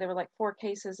want to say there were like 4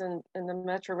 cases in the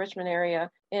Metro Richmond area.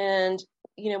 And,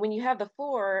 when you have the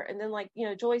 4 and then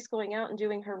Joyce going out and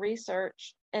doing her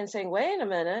research and saying, wait a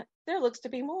minute, there looks to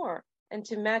be more. And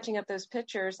to matching up those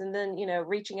pictures and then,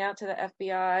 reaching out to the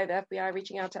FBI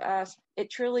reaching out to us,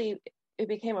 it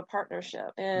became a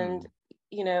partnership. And,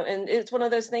 and it's one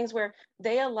of those things where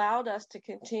they allowed us to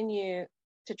continue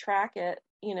to track it,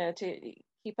 to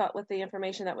keep up with the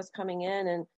information that was coming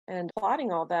in and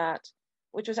plotting all that,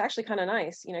 which was actually kind of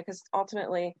nice, because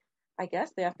ultimately, I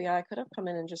guess the FBI could have come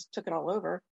in and just took it all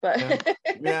over. But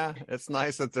yeah, it's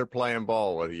nice that they're playing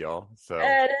ball with y'all. So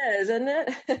it is, isn't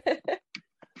it?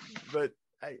 But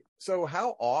so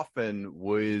how often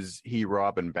was he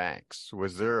robbing banks?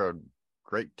 Was there a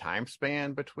great time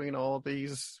span between all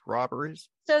these robberies?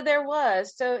 So there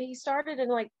was. So he started in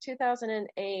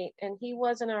 2008, and he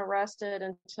wasn't arrested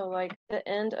until the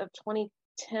end of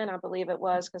 2010, I believe it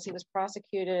was, because he was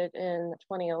prosecuted in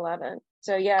 2011.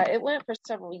 So yeah, it went for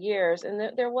several years,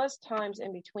 and there was times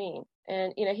in between.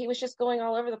 And he was just going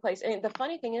all over the place. And the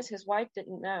funny thing is, his wife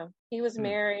didn't know. He was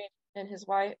married, and his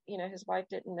wife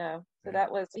didn't know. So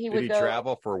that was Did he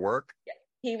travel for work?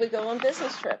 He would go on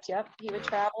business trips. Yep. He would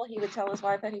travel. He would tell his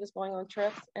wife that he was going on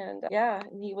trips, and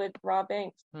and he would rob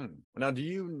banks. Now, do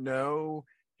you know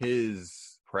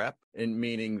his prep, in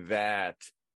meaning that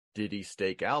did he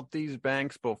stake out these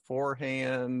banks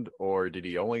beforehand, or did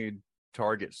he only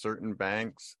target certain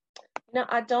banks? No,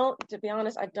 I don't. To be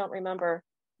honest, I don't remember.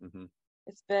 Mm-hmm.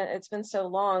 It's been so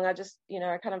long. I just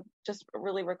I kind of just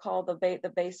really recall the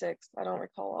basics. I don't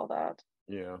recall all that.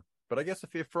 Yeah. But I guess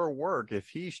if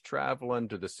he's traveling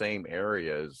to the same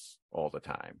areas all the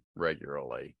time,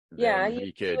 regularly, yeah,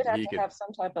 he could have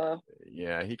some type of.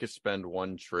 Yeah, he could spend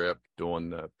one trip doing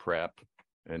the prep,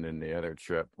 and then the other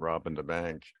trip robbing the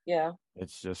bank. Yeah,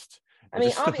 it's just. I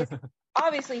mean,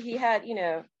 obviously, he had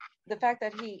the fact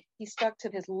that he stuck to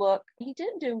his look. He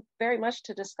didn't do very much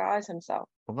to disguise himself.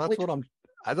 Well,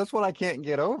 that's what I can't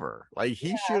get over.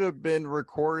 He should have been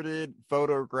recorded,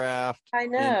 photographed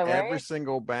in every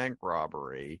single bank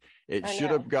robbery. It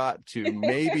should have got to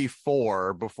maybe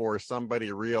 4 before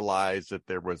somebody realized that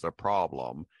there was a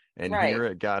problem. And here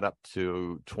it got up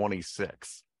to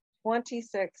 26.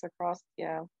 26 across,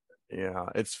 yeah. Yeah,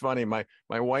 it's funny. My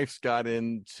wife's got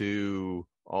into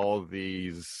all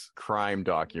these crime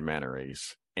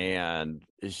documentaries, and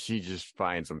she just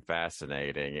finds them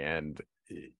fascinating. And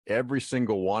every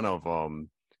single one of them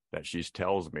that she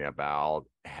tells me about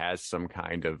has some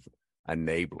kind of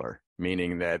enabler,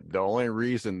 meaning that the only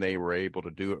reason they were able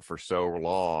to do it for so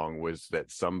long was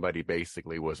that somebody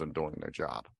basically wasn't doing their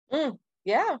job.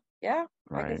 Yeah.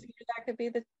 Right. I can see that could be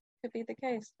the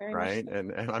case. Very right. Much so.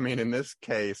 And I mean, in this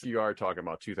case, you are talking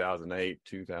about 2008,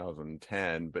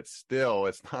 2010, but still,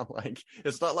 it's not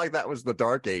like that was the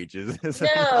dark ages.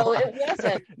 No, it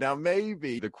wasn't. Now,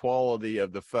 maybe the quality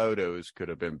of the photos could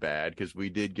have been bad, because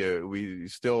we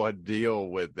still had to deal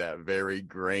with that very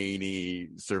grainy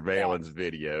surveillance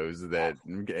videos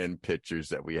and pictures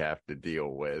that we have to deal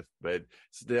with. But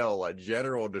still, a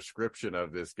general description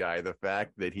of this guy, the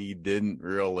fact that he didn't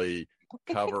really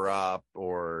cover up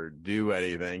or do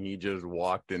anything, he just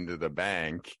walked into the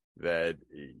bank, that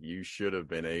you should have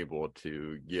been able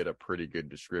to get a pretty good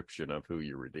description of who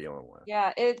you were dealing with.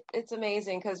 Yeah, it's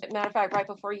amazing, because matter of fact, right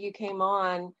before you came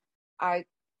on, I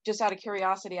just out of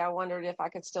curiosity, I wondered if I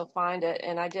could still find it,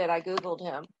 and I did. I Googled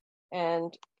him,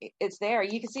 and it's there.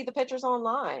 You can see the pictures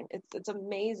online. It's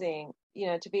amazing,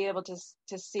 to be able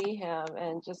to see him,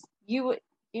 and just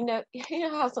you know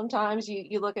how sometimes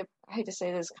you look at, I hate to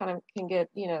say this, kind of can get,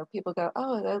 people go,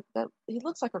 oh, that he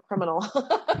looks like a criminal.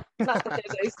 Not that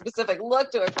there's a specific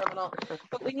look to a criminal,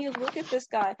 but when you look at this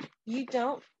guy, you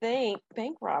don't think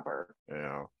bank robber.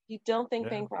 Yeah. You don't think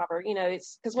bank robber.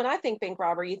 It's because when I think bank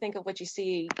robber, you think of what you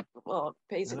see. Well,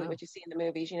 basically what you see in the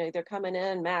movies. They're coming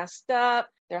in masked up.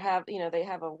 They have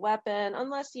a weapon,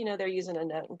 unless they're using a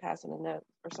note and passing a note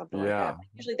or something like that. But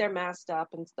usually they're masked up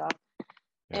and stuff.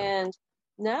 Yeah. And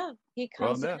no, he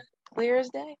comes in clear as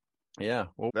day. Yeah.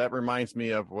 Well, that reminds me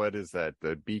of, what is that?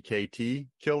 The BKT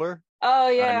killer? Oh,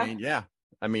 yeah.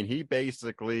 I mean, he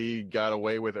basically got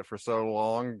away with it for so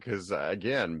long because,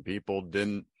 again, people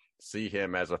didn't see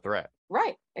him as a threat.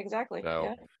 Right. Exactly.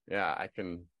 So, yeah, I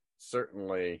can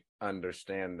certainly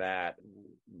understand that.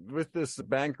 With this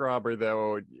bank robber,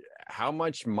 though, how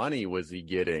much money was he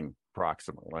getting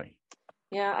approximately?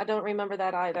 Yeah, I don't remember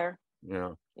that either.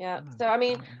 Yeah. Yeah. So, I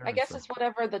mean, I guess it's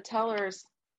whatever the tellers,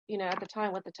 at the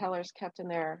time, what the tellers kept in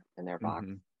their box,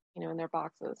 in their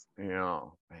boxes. Yeah,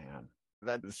 man.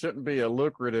 that shouldn't be a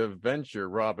lucrative venture,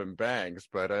 robbing banks,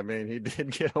 but I mean, he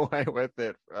did get away with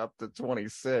it up to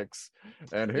 26.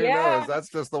 And who knows? That's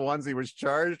just the ones he was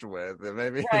charged with. And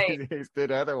maybe Right. he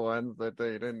did other ones that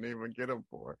they didn't even get him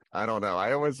for. I don't know.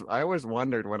 I always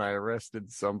wondered when I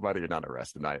arrested somebody, not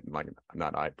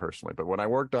I personally, but when I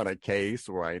worked on a case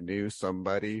where I knew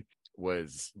somebody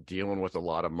was dealing with a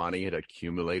lot of money, had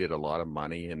accumulated a lot of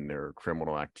money in their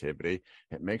criminal activity,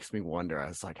 it makes me wonder. I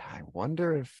was like, I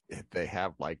wonder if they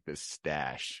have like this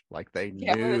stash, like they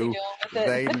knew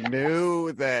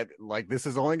that like this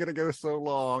is only going to go so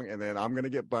long, and then I'm going to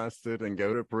get busted and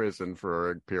go to prison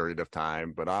for a period of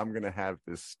time, but I'm going to have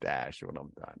this stash when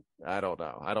I'm done. I don't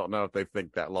know if they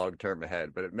think that long term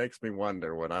ahead, but it makes me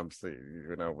wonder when I'm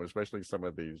seeing, especially some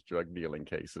of these drug dealing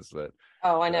cases that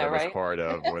I know, I was right? part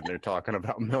of, when they're talking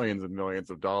about millions and millions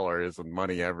of dollars and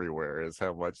money everywhere, is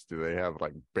how much do they have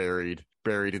like buried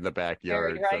in the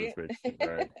backyard, Right? so to speak.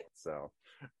 Right.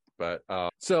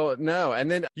 So no,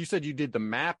 and then you said you did the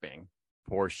mapping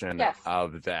portion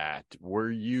of that.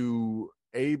 Were you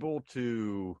able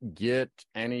to get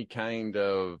any kind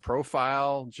of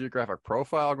geographic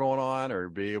profile going on, or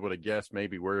be able to guess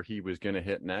maybe where he was going to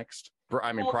hit next?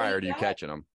 Prior to you catching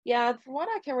him. Yeah, from what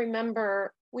I can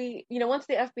remember, we, once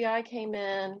the FBI came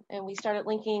in and we started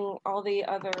linking all the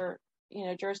other,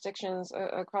 jurisdictions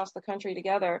across the country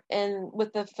together, and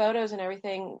with the photos and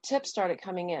everything, tips started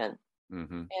coming in.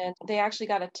 Mm-hmm. And they actually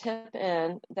got a tip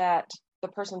in that the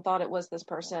person thought it was this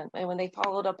person. And when they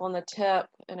followed up on the tip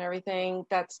and everything,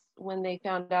 that's when they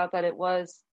found out that it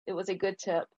was a good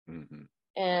tip. Mm-hmm.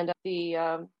 And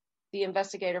the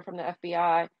investigator from the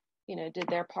FBI, did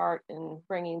their part in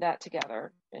bringing that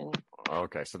together. And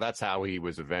okay, so that's how he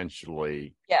was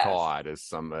eventually Yes. caught, as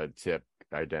some tip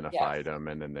identified him,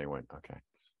 and then they went, okay,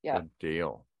 good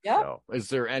deal. Yeah. So, is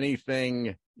there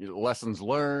anything, lessons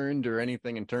learned, or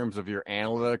anything in terms of your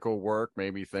analytical work,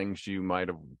 maybe things you might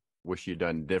have wished you'd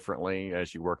done differently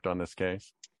as you worked on this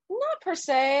case? Not per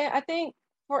se. I think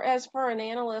for an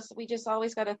analyst, we just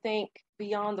always got to think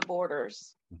beyond the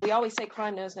borders. We always say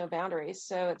crime knows no boundaries.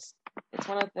 So it's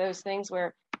one of those things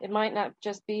where it might not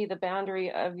just be the boundary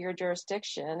of your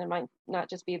jurisdiction. It might not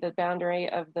just be the boundary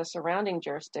of the surrounding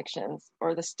jurisdictions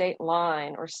or the state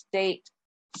line or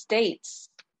states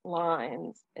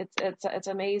lines. It's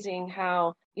amazing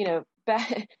how,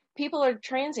 people are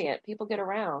transient. People get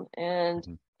around. And,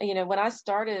 when I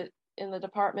started in the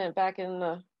department back in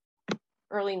the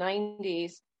early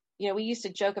 90s, we used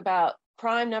to joke about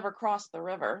crime never crossed the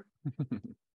river.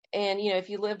 And, if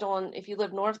you lived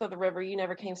north of the river, you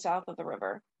never came south of the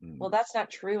river. Well, that's not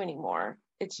true anymore.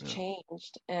 It's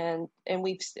changed. And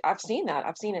I've seen that.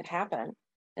 I've seen it happen.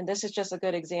 And this is just a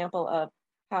good example of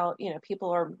how,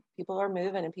 people are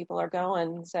moving and people are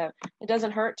going. So it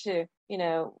doesn't hurt to,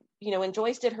 when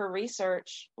Joyce did her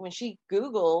research, when she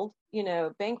Googled,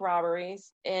 bank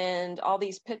robberies and all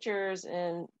these pictures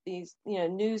and these,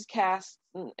 newscasts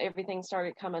and everything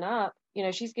started coming up,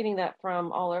 she's getting that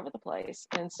from all over the place.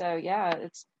 And so,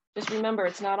 it's just remember,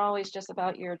 it's not always just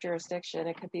about your jurisdiction.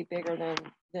 It could be bigger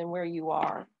than where you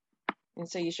are. And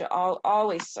so you should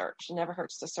always search. It never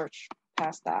hurts to search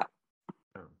past that.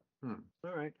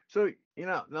 All right. So,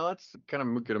 now let's kind of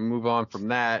going to move on from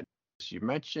that. You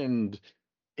mentioned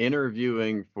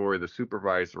interviewing for the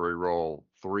supervisory role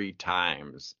 3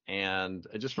 times. And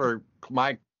just for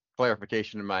my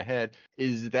clarification in my head,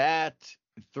 is that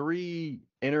 3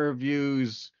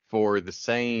 interviews for the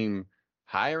same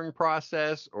hiring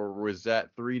process, or was that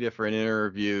 3 different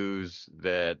interviews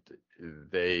that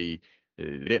they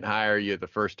didn't hire you the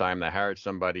first time, they hired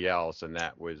somebody else, and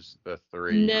that was the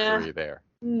three there?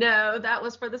 No, that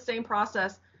was for the same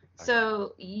process. Okay.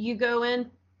 So you go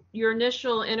in, your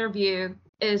initial interview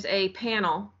is a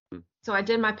panel. So I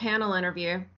did my panel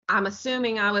interview. I'm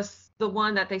assuming I was the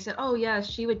one that they said, oh yeah,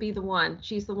 she would be the one.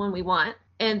 She's the one we want.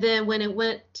 And then when it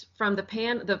went from the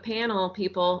panel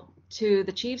people to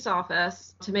the chief's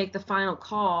office to make the final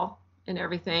call and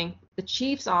everything, the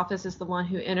chief's office is the one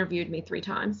who interviewed me 3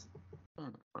 times.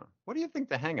 What do you think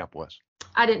the hang-up was?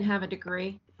 I didn't have a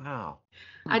degree. Wow.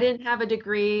 I didn't have a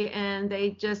degree, and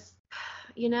they just,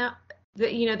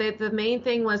 the main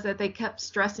thing was that they kept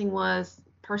stressing was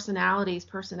personalities,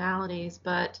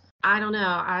 but I don't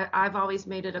know. I've always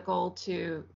made it a goal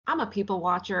I'm a people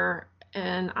watcher,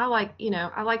 and I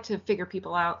like to figure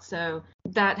people out. So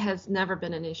that has never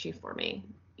been an issue for me,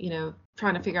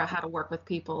 trying to figure out how to work with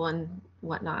people and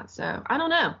whatnot. So I don't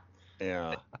know.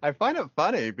 Yeah, I find it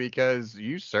funny because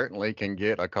you certainly can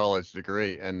get a college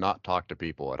degree and not talk to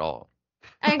people at all.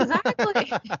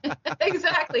 Exactly.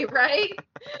 Exactly, right?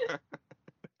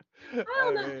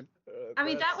 I mean, I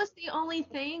mean, that was the only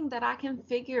thing that I can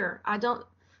figure.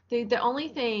 The only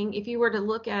thing, if you were to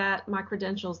look at my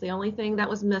credentials, the only thing that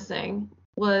was missing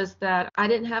was that I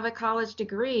didn't have a college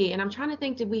degree. And I'm trying to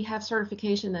think, did we have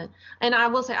certification then? And I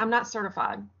will say, I'm not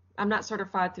certified. I'm not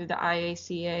certified through the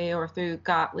IACA or through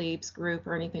Gottlieb's group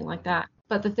or anything like that.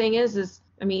 But the thing is,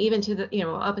 I mean, even to the,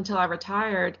 up until I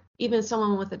retired, even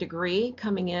someone with a degree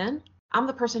coming in, I'm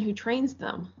the person who trains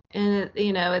them. And,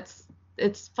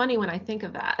 it's funny when I think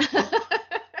of that.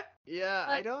 Yeah,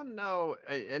 I don't know.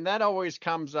 And that always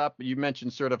comes up. You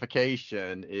mentioned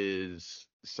certification is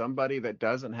somebody that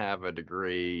doesn't have a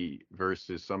degree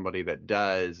versus somebody that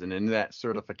does. And in that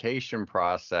certification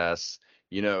process,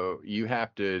 you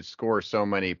have to score so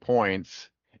many points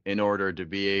in order to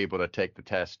be able to take the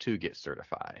test to get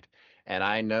certified. And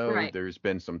I know Right. there's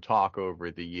been some talk over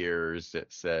the years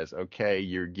that says, okay,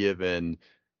 you're given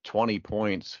 20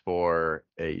 points for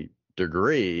a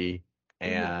degree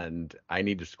and I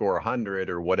need to score 100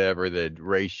 or whatever the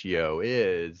ratio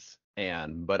is.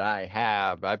 But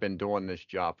I've been doing this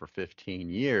job for 15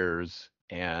 years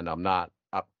and I'm not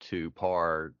up to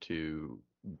par to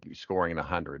scoring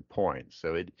 100 points.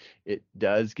 So it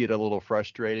does get a little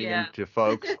frustrating to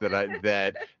folks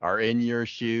that are in your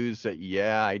shoes that,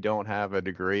 I don't have a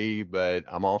degree, but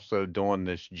I'm also doing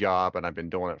this job and I've been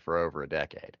doing it for over a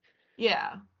decade.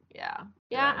 Yeah.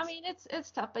 I mean,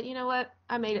 it's tough, but you know what?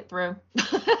 I made it through.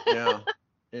 Yeah.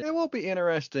 It will be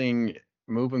interesting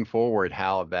moving forward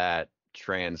how that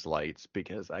translates,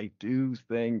 because I do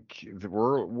think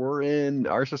that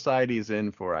our society is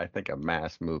in for, I think, a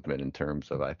mass movement in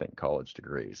terms of, I think, college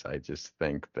degrees. I just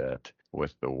think that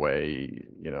with the way,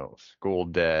 school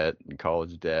debt and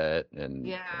college debt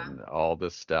and all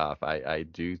this stuff, I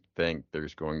do think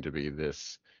there's going to be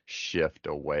this shift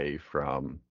away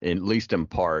from, at least in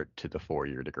part, to the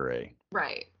 4-year degree.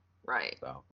 Right.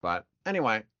 So, but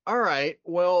anyway, all right.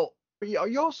 Well,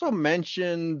 you also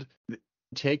mentioned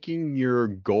taking your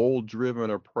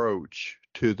goal-driven approach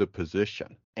to the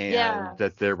position, and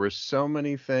that there were so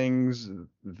many things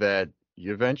that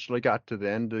you eventually got to the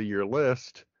end of your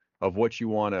list of what you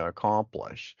want to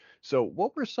accomplish. So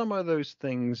what were some of those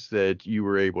things that you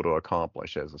were able to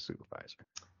accomplish as a supervisor?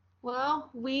 Well,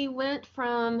 we went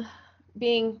from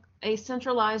being a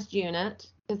centralized unit,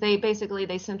 because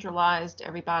they centralized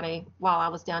everybody while I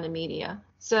was down in media.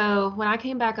 So when I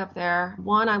came back up there,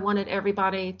 I wanted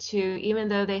everybody to, even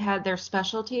though they had their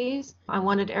specialties, I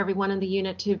wanted everyone in the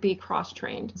unit to be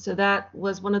cross-trained. So that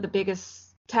was one of the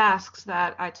biggest tasks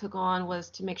that I took on,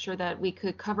 was to make sure that we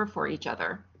could cover for each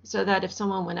other, so that if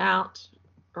someone went out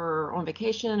or on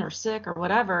vacation or sick or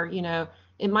whatever,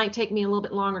 it might take me a little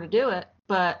bit longer to do it,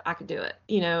 but I could do it,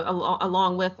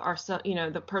 along with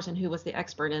the person who was the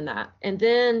expert in that. And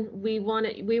then we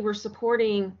were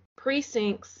supporting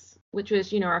precincts, which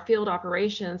was, our field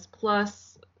operations,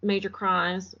 plus major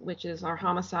crimes, which is our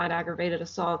homicide, aggravated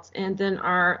assaults, and then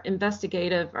our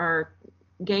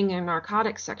gang and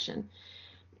narcotics section.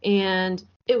 And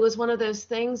it was one of those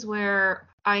things where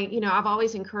I've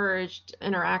always encouraged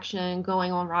interaction,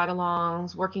 going on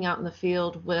ride-alongs, working out in the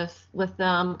field with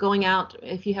them, going out,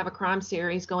 if you have a crime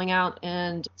series, going out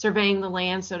and surveying the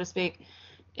land, so to speak,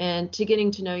 and to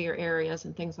getting to know your areas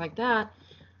and things like that.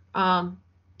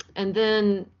 And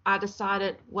then I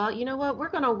decided, well, you know what, we're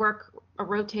going to work a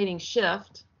rotating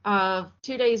shift of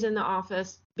 2 days in the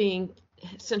office being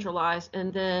centralized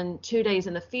and then 2 days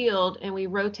in the field. And we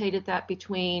rotated that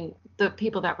between the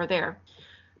people that were there.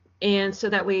 And so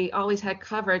that we always had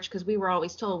coverage, because we were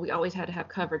always told we always had to have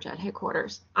coverage at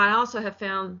headquarters. I also have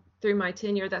found through my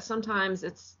tenure that sometimes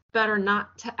it's better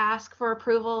not to ask for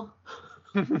approval,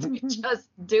 just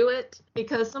do it.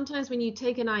 Because sometimes when you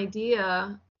take an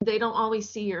idea, they don't always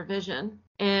see your vision.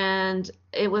 And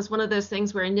it was one of those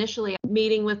things where initially,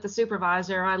 meeting with the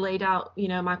supervisor, I laid out,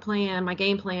 my plan, my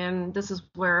game plan. This is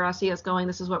where I see us going.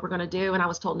 This is what we're going to do. And I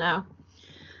was told no.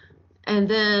 And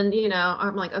then,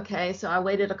 I'm like, okay. So I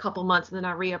waited a couple months and then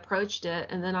I reapproached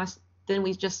it. And then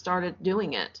we just started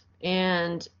doing it.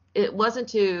 And it wasn't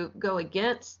to go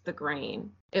against the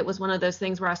grain. It was one of those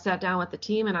things where I sat down with the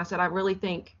team and I said, I really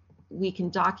think we can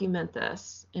document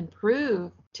this and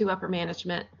prove to upper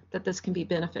management that this can be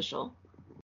beneficial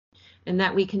and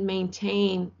that we can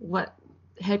maintain what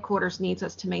headquarters needs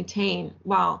us to maintain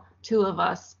while 2 of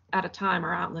us at a time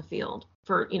are out in the field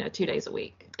for, 2 days a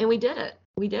week. And we did it.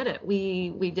 We did it.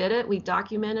 We did it. We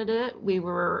documented it.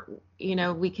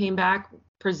 We came back,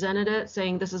 presented it,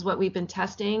 saying this is what we've been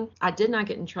testing. I did not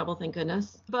get in trouble, thank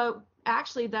goodness. But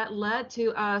actually that led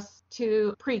to us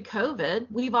to pre-COVID.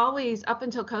 Up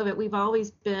until COVID, we've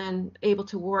always been able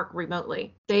to work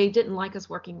remotely. They didn't like us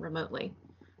working remotely.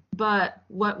 But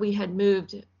what we had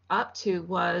moved up to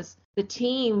was the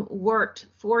team worked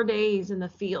 4 days in the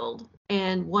field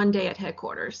and 1 day at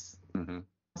headquarters. Mm-hmm.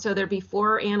 So there'd be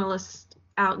 4 analysts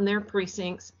out in their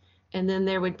precincts, and then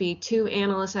there would be 2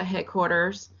 analysts at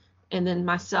headquarters, and then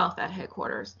myself at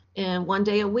headquarters. And 1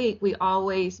 day a week, we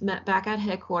always met back at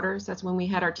headquarters. That's when we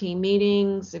had our team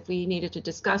meetings. If we needed to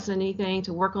discuss anything,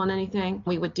 to work on anything,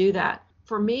 we would do that.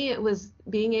 For me, it was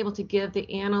being able to give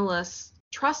the analysts,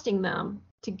 trusting them,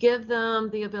 to give them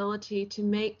the ability to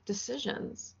make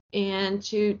decisions and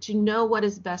to know what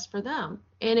is best for them.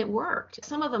 And it worked.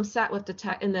 Some of them sat with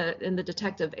in the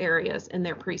detective areas in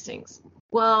their precincts.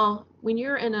 Well, when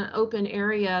you're in an open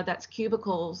area that's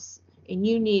cubicles and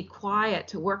you need quiet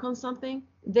to work on something,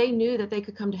 they knew that they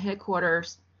could come to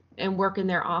headquarters and work in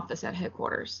their office at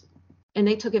headquarters. And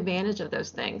they took advantage of those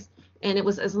things. And it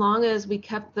was as long as we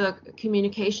kept the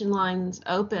communication lines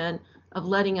open of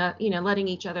letting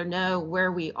each other know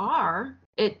where we are,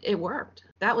 it worked.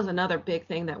 That was another big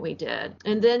thing that we did.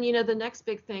 And then, the next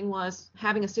big thing was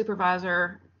having a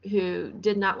supervisor who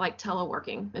did not like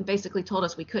teleworking and basically told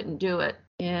us we couldn't do it.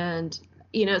 And,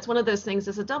 it's one of those things,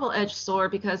 it's a double-edged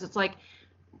sword, because it's like,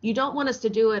 you don't want us to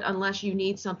do it unless you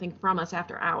need something from us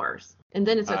after hours. And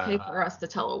then it's okay for us to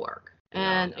telework.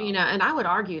 And, and I would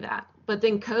argue that. But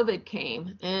then COVID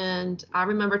came, and I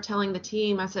remember telling the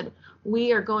team, I said,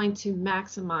 we are going to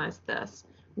maximize this.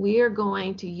 We are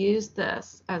going to use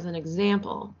this as an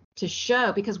example to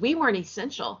show, because we weren't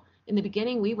essential. In the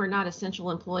beginning, we were not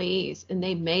essential employees, and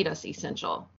they made us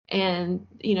essential. And,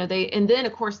 and then,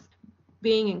 of course,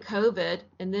 being in COVID,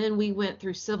 and then we went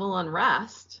through civil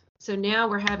unrest. So now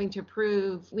we're having to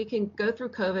prove we can go through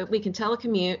COVID, we can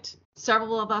telecommute.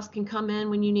 Several of us can come in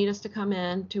when you need us to come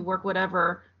in to work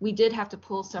whatever. We did have to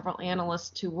pull several analysts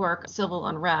to work civil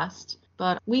unrest,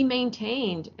 but we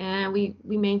maintained, and we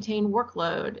maintained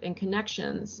workload and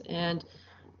connections. And,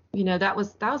 that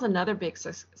was another big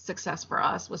success for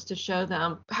us, was to show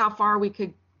them how far we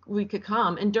could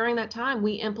come. And during that time,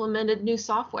 we implemented new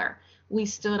software. We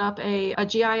stood up a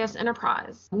GIS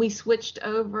enterprise. We switched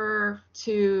over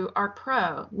to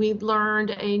ArcPro. We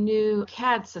learned a new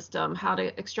CAD system, how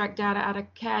to extract data out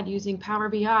of CAD using Power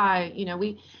BI.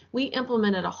 We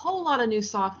implemented a whole lot of new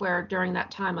software during that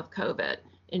time of COVID,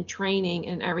 in training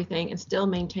and everything, and still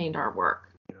maintained our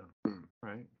work. Yeah.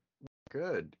 Right.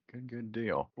 Good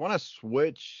deal. I want to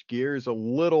switch gears a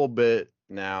little bit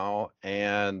now,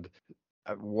 and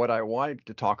what I wanted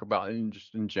to talk about in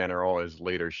general is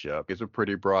leadership. It's a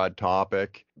pretty broad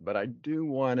topic, but I do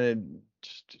want to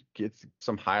just get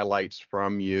some highlights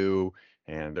from you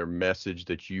and their message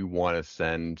that you want to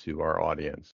send to our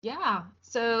audience. Yeah.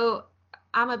 So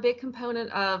I'm a big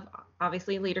component of,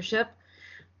 obviously, leadership.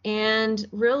 And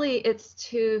really, it's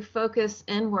to focus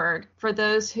inward. For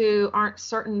those who aren't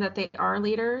certain that they are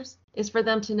leaders, is for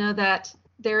them to know that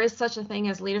there is such a thing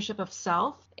as leadership of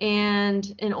self.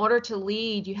 And in order to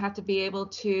lead, you have to be able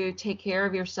to take care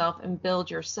of yourself and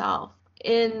build yourself.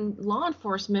 In law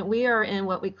enforcement, we are in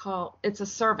what we call, it's a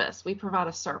service. We provide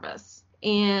a service.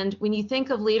 And when you think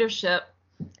of leadership,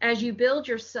 as you build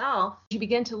yourself, you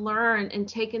begin to learn and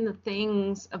take in the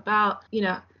things about,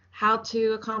 how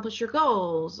to accomplish your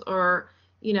goals, or,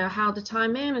 how to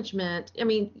time management. I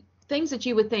mean, things that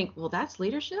you would think, well, that's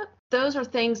leadership. Those are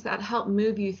things that help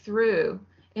move you through.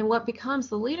 And what becomes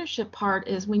the leadership part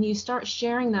is when you start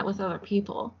sharing that with other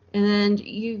people. And then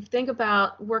you think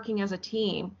about working as a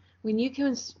team. When you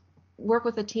can work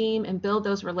with a team and build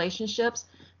those relationships,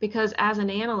 because as an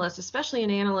analyst, especially an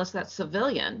analyst that's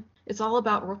civilian, it's all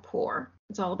about rapport.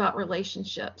 It's all about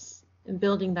relationships and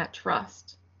building that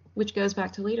trust, which goes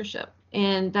back to leadership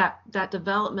and that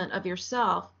development of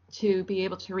yourself to be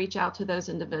able to reach out to those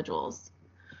individuals.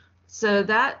 So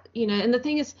that, and the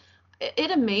thing is,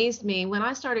 it amazed me when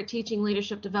I started teaching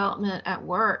leadership development at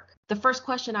work. The first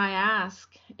question I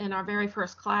ask in our very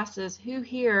first class is, who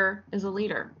here is a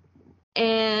leader?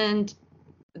 And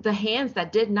the hands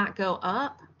that did not go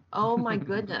up, oh my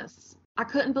goodness, I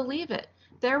couldn't believe it.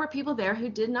 There were people there who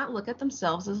did not look at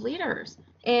themselves as leaders.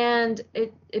 And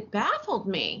it baffled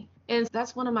me. And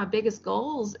that's one of my biggest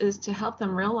goals, is to help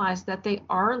them realize that they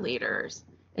are leaders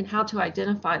and how to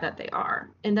identify that they are,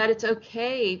 and that it's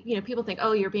okay. People think,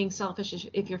 oh, you're being selfish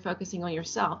if you're focusing on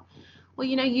yourself. Well,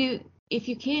 if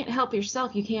you can't help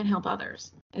yourself, you can't help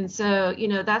others. And so,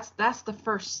 that's the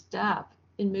first step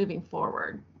in moving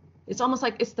forward. It's almost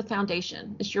like it's the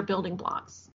foundation. It's your building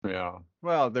blocks. Yeah.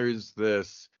 Well, there's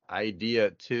this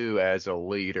idea too, as a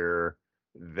leader,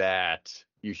 that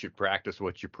you should practice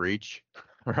what you preach.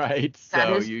 right? That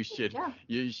So is, you should yeah,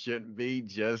 you shouldn't be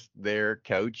just there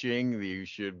coaching. You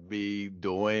should be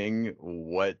doing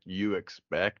what you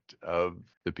expect of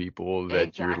the people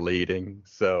that you're exactly, leading.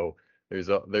 So there's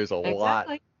a lot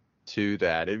exactly. to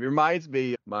that. It reminds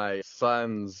me of my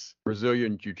son's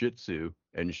Brazilian jiu-jitsu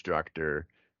instructor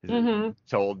Hmm.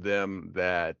 told them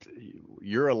that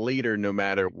you're a leader no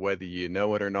matter whether you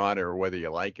know it or not or whether you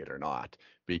like it or not,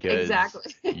 because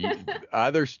Exactly.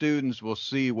 other students will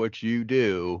see what you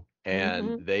do and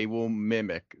Hmm. they will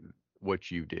mimic what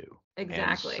you do. And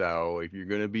Exactly. so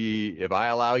if I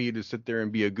allow you to sit there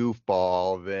and be a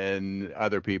goofball, then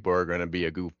other people are going to be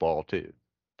a goofball too,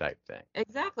 type thing.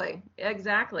 Exactly.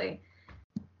 Exactly.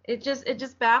 It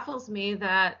just baffles me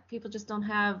that people just don't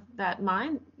have that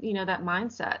that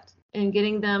mindset and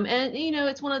getting them. And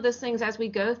it's one of those things as we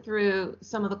go through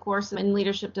some of the courses in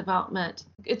leadership development,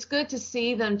 it's good to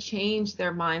see them change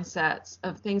their mindsets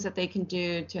of things that they can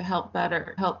do to help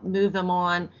move them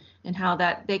on, and how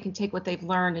that they can take what they've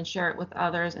learned and share it with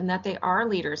others, and that they are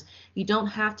leaders. You don't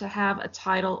have to have a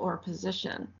title or a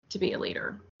position to be a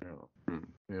leader. Yeah.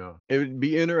 Yeah. It would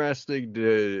be interesting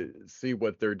to see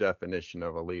what their definition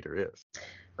of a leader is,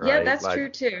 Yeah, right? that's Like, true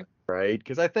too. right?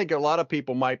 Because I think a lot of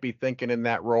people might be thinking in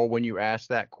that role when you ask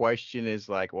that question is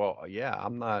like, well, yeah,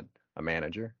 I'm not a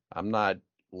manager. I'm not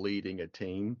leading a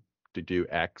team to do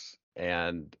X.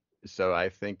 And so I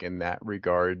think in that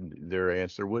regard, their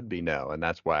answer would be no. And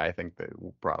that's why I think that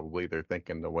probably they're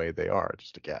thinking the way they are,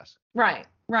 just a guess. Right,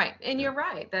 right. And Yeah. you're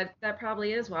right. That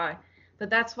probably is why. But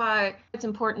that's why it's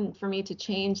important for me to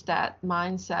change that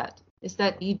mindset, is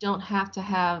that you don't have to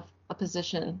have a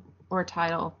position or a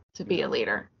title to be Yeah. a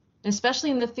leader,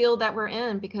 especially in the field that we're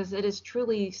in, because it is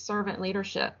truly servant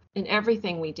leadership in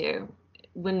everything we do.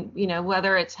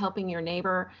 Whether it's helping your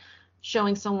neighbor,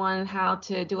 showing someone how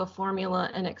to do a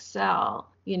formula in Excel,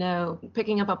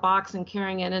 picking up a box and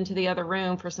carrying it into the other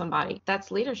room for somebody, that's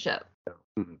leadership.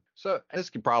 Mhm. So this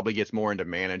could probably gets more into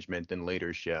management than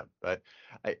leadership, but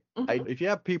Hmm. if you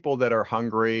have people that are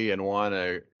hungry and want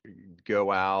to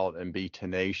go out and be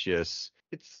tenacious,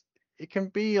 it can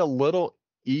be a little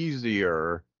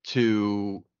easier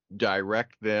to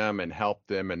direct them and help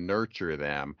them and nurture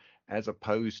them as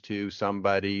opposed to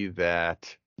somebody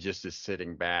that just is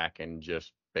sitting back and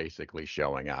just basically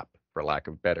showing up, for lack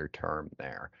of a better term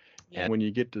there. Yeah. And when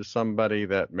you get to somebody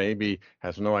that maybe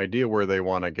has no idea where they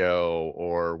want to go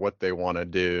or what they want to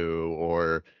do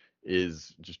or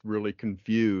is just really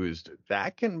confused,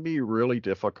 that can be really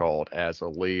difficult as a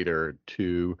leader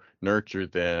to nurture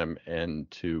them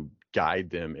and to guide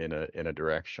them in a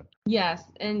direction. Yes,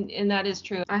 and that is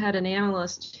true. I had an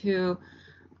analyst who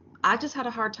I just had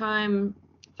a hard time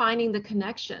finding the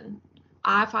connection.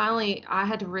 I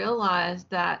had to realize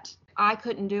that I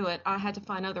couldn't do it. I had to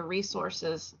find other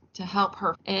resources to help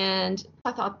her. And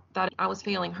I thought that I was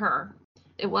failing her.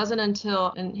 It wasn't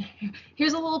until, and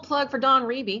here's a little plug for Dawn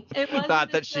Reby. It wasn't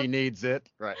Not that until she needs it.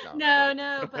 Right.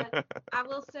 no, but I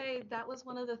will say that was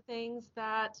one of the things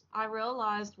that I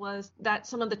realized was that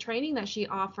some of the training that she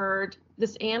offered,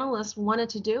 this analyst wanted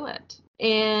to do it.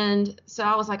 And so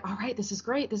I was like, all right, this is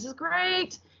great. This is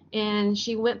great. And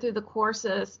she went through the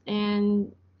courses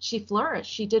and she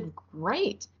flourished. She did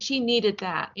great. She needed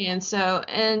that. And so,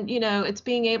 it's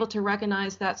being able to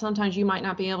recognize that sometimes you might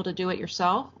not be able to do it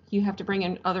yourself. You have to bring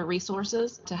in other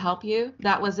resources to help you.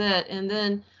 That was it. And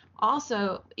then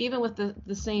also, even with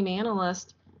the same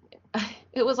analyst,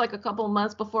 it was like a couple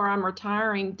months before I'm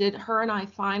retiring, did her and I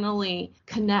finally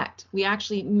connect. We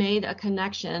actually made a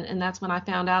connection, and that's when I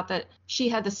found out that she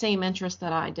had the same interest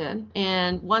that I did.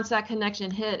 And once that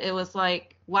connection hit, it was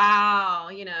like, wow,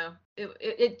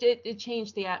 it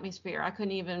changed the atmosphere. I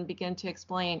couldn't even begin to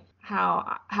explain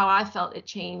how I felt it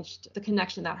changed the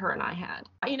connection that her and I had.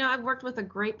 I've worked with a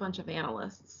great bunch of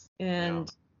analysts,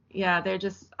 and yeah,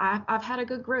 I've had a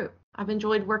good group. I've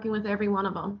enjoyed working with every one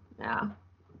of them. Yeah.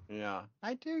 Yeah,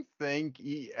 I do think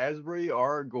as we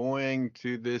are going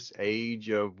to this age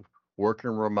of working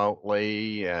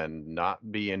remotely and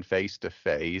not being face to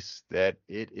face, that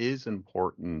it is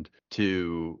important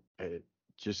to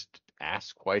just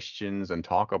ask questions and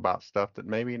talk about stuff that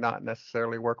maybe not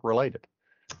necessarily work related,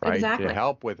 right? To Exactly.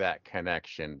 help with that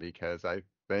connection, because I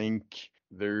think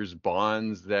there's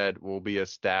bonds that will be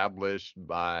established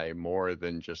by more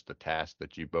than just the task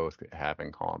that you both have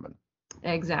in common.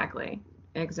 Exactly.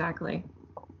 Exactly.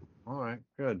 All right,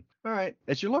 good. All right.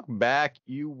 As you look back,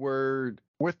 you were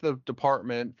with the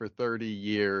department for 30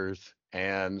 years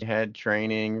and had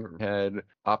training, had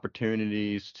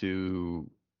opportunities to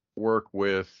work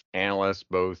with analysts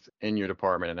both in your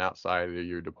department and outside of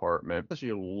your department. As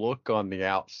you look on the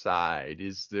outside,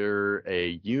 is there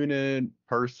a unit,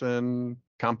 person,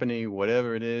 company,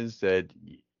 whatever it is that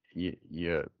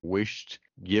you wished,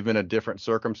 given a different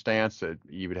circumstance, that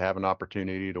you would have an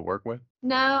opportunity to work with?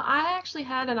 No, I actually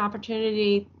had an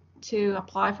opportunity to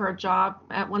apply for a job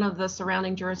at one of the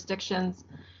surrounding jurisdictions,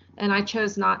 and I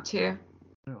chose not to.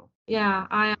 No. Yeah,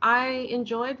 I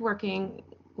enjoyed working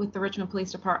with the Richmond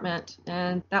Police Department,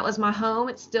 and that was my home.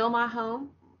 It's still my home,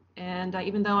 and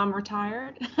even though I'm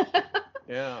retired,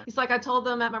 Yeah. it's like I told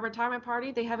them at my retirement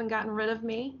party, they haven't gotten rid of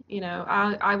me.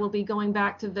 I will be going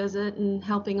back to visit and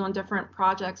helping on different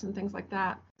projects and things like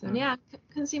that. So yeah,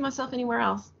 couldn't see myself anywhere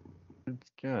else.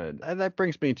 That's good. And that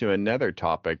brings me to another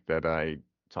topic that I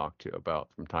talk to about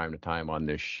from time to time on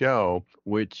this show,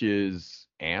 which is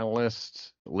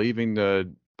analysts leaving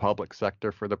the public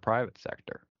sector for the private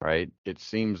sector, right? It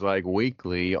seems like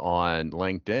weekly on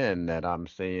LinkedIn that I'm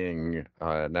seeing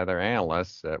another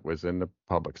analyst that was in the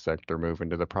public sector moving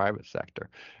to the private sector.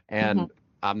 And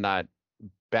I'm not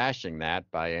bashing that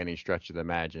by any stretch of the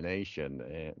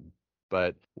imagination.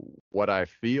 But what I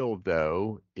feel,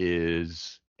 though,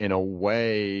 is in a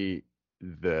way,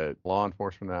 the law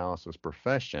enforcement analysis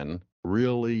profession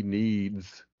really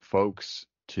needs folks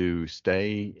to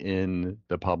stay in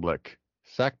the public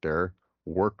sector,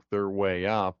 work their way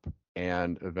up,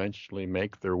 and eventually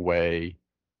make their way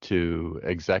to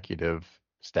executive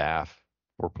staff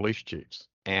or police chiefs.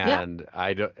 And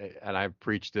I've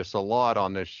preached this a lot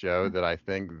on this show, that I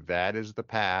think that is the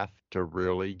path to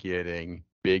really getting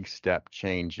big step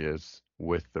changes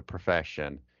with the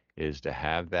profession, is to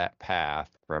have that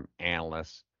path from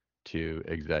analyst to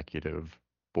executive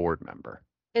board member.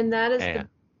 And that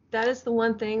is the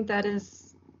one thing that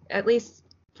is, at least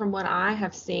from what I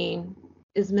have seen,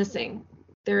 is missing.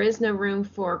 There is no room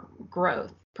for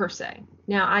growth per se.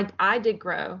 Now I did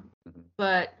grow,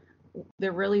 but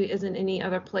there really isn't any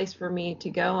other place for me to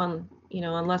go on,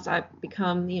 unless I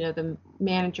become, the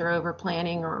manager over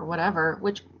planning or whatever,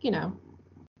 which,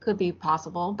 could be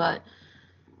possible. But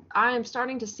I am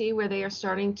starting to see where they are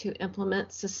starting to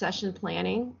implement succession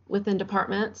planning within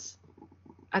departments.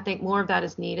 I think more of that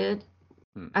is needed.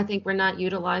 I think we're not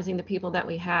utilizing the people that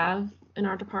we have in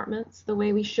our departments the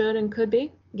way we should and could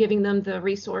be, giving them the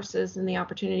resources and the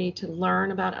opportunity to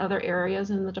learn about other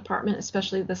areas in the department,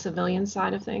 especially the civilian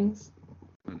side of things.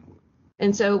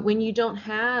 And so when you don't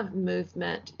have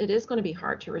movement, it is going to be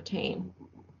hard to retain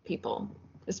people.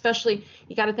 Especially,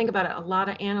 you got to think about it. A lot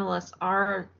of analysts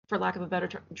are, for lack of a better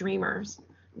term, dreamers.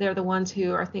 They're the ones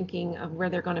who are thinking of where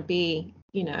they're going to be,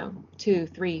 2,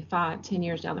 3, 5, 10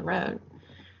 years down the road.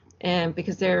 And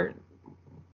because their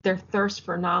thirst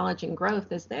for knowledge and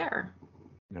growth is there.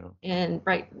 No. And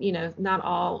not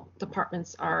all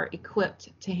departments are equipped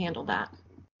to handle that.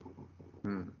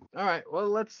 All right, well,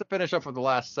 let's finish up with the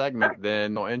last segment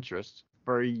then. No interest.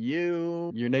 For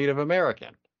you, you're Native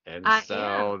American. And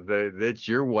so that's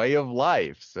your way of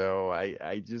life. So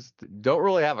I just don't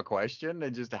really have a question.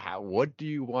 And just what do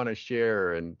you want to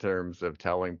share in terms of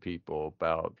telling people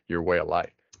about your way of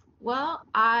life? Well,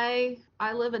 I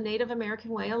live a Native American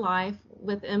way of life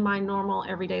within my normal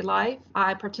everyday life.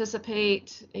 I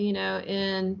participate,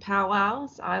 in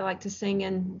powwows. I like to sing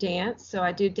and dance. So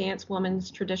I do dance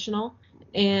women's traditional.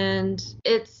 And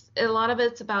a lot of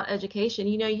it's about education.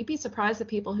 You'd be surprised at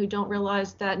people who don't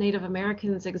realize that Native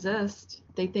Americans exist.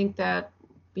 They think that,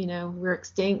 we're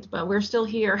extinct, but we're still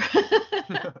here.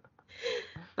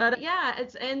 But yeah,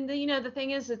 the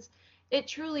thing is, it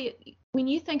truly, when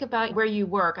you think about where you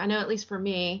work, I know at least for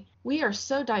me, we are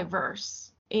so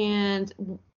diverse, and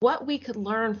what we could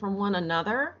learn from one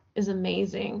another is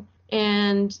amazing.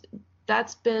 And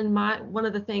that's been one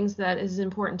of the things that is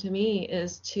important to me,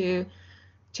 is to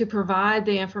provide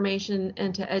the information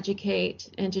and to educate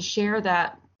and to share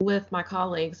that with my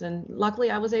colleagues. And luckily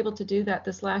I was able to do that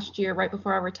this last year. Right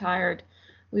before I retired,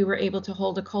 we were able to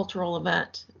hold a cultural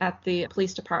event at the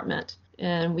police department.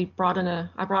 And I brought in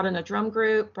a drum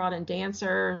group, brought in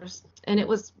dancers, and it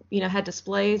was, had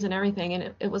displays and everything.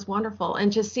 And it was wonderful.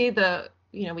 And to see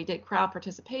we did crowd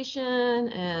participation,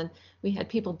 and we had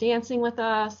people dancing with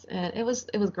us, and it was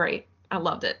great. I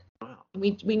loved it.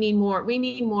 We need more. We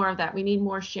need more of that. We need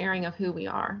more sharing of who we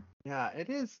are. Yeah, it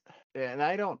is. And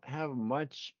I don't have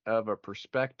much of a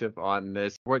perspective on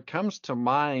this. What comes to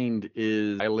mind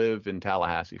is I live in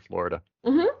Tallahassee, Florida.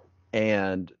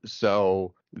 And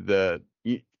so the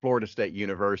Florida State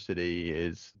University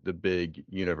is the big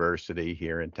university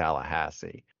here in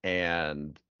Tallahassee.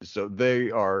 And so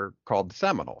they are called the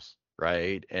Seminoles,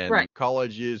 right? And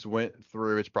colleges went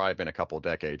through, it's probably been a couple of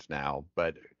decades now,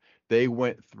 but they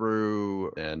went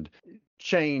through and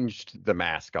changed the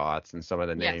mascots and some of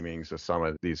the namings of some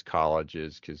of these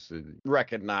colleges because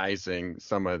recognizing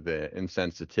some of the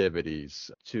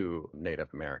insensitivities to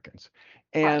Native Americans.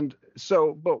 And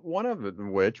so, but one of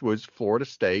which was Florida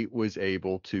State was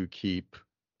able to keep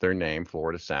their name,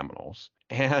 Florida Seminoles.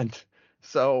 And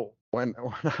so when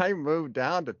I moved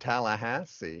down to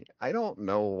Tallahassee, I don't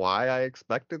know why I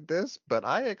expected this, but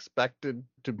I expected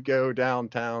to go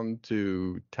downtown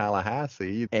to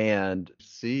Tallahassee and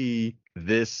see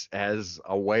this as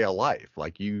a way of life.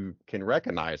 Like you can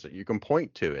recognize it, you can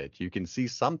point to it, you can see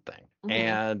something.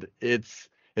 And it's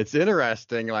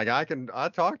interesting. Like I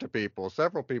talk to people,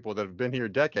 several people that have been here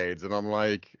decades, and I'm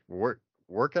like,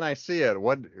 where can I see it?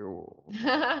 What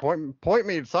point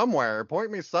me somewhere,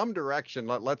 point me some direction.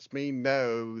 Lets me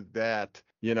know that,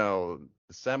 you know,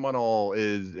 Seminole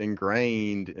is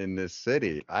ingrained in this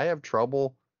city. I have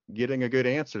trouble getting a good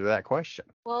answer to that question.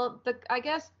 Well, I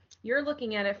guess you're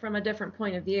looking at it from a different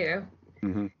point of view.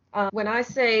 When I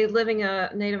say living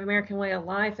a Native American way of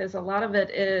life, is a lot of it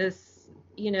is,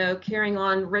 you know, carrying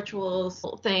on rituals,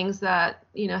 things that,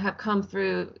 you know, have come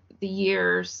through the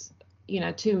years, you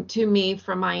know, to me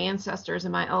from my ancestors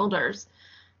and my elders,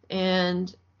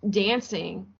 and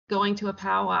dancing, going to a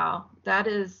powwow. That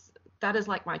is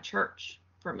like my church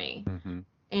for me.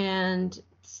 And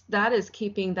that is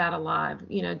keeping that alive,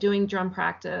 you know, doing drum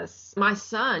practice. My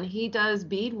son, he does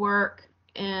beadwork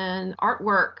and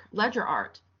artwork, ledger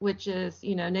art, which is,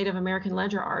 you know, Native American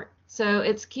ledger art. So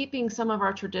it's keeping some of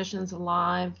our traditions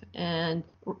alive and,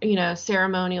 you know,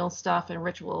 ceremonial stuff and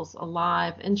rituals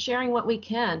alive and sharing what we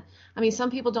can. I mean,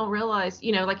 some people don't realize,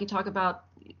 you know, like you talk about,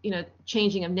 you know,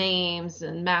 changing of names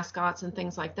and mascots and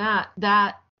things like that,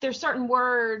 that there's certain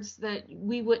words that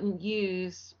we wouldn't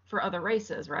use for other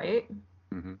races, right?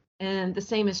 And the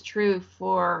same is true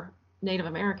for Native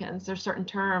Americans. There's certain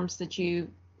terms that you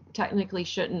technically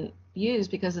shouldn't use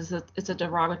because it's a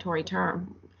derogatory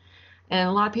term. And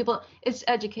a lot of people, it's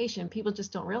education. People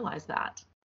just don't realize that.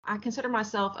 I consider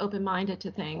myself open-minded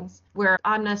to things where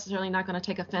I'm necessarily not going to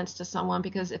take offense to someone,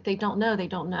 because if they don't know, they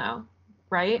don't know,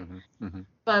 right?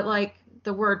 But like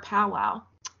the word powwow,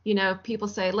 you know, people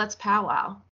say, let's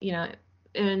powwow, you know,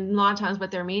 and a lot of times what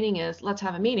their meaning is, let's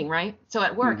have a meeting, right? So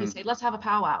at work, you say, let's have a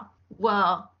powwow.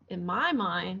 Well, in my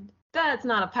mind, that's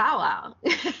not a powwow.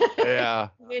 Yeah.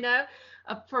 You know?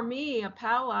 For me, a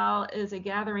powwow is a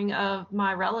gathering of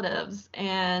my relatives,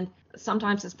 and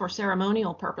sometimes it's for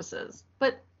ceremonial purposes.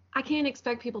 But I can't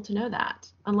expect people to know that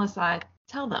unless I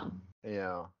tell them.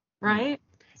 Yeah. Right?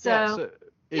 So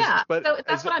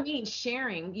that's what I mean,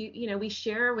 sharing. You know, we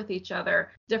share with each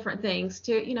other different things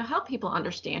to, you know, help people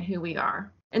understand who we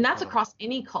are. And that's across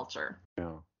any culture.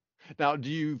 Yeah. Now, do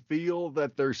you feel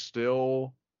that there's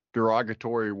still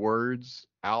derogatory words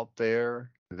out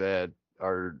there that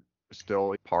are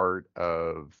still part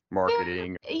of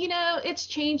marketing? Yeah, you know, it's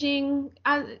changing.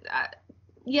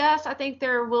 Yes, I think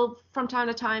there will from time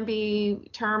to time be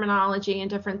terminology and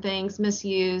different things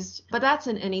misused, but that's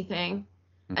in anything.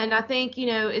 And I think, you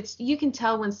know, you can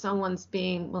tell when someone's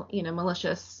being, you know,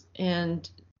 malicious, and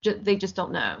they just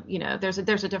don't know. You know, there's a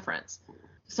difference.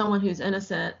 Someone who's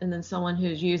innocent and then someone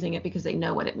who's using it because they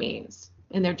know what it means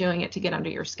and they're doing it to get under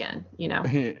your skin, you know?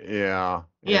 Yeah.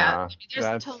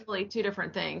 There's totally two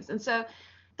different things. And so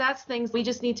that's things we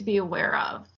just need to be aware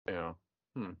of. Yeah.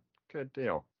 Good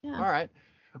deal. Yeah. All right.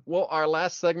 Well, our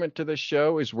last segment to the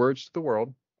show is Words to the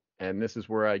World. And this is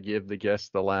where I give the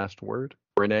guest the last word.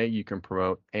 Renee, you can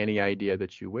promote any idea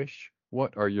that you wish.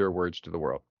 What are your words to the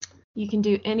world? You can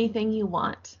do anything you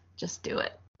want. Just do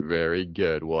it. Very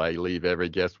good. Well, I leave every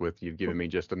guest with you've given me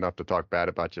just enough to talk bad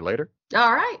about you later.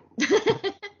 All right.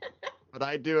 But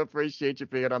I do appreciate you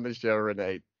being on the show,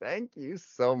 Renee. Thank you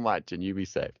so much, and you be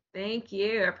safe. Thank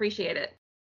you. I appreciate it.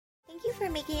 Thank you for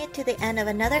making it to the end of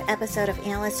another episode of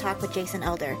Analyst Talk with Jason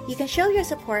Elder. You can show your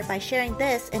support by sharing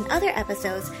this and other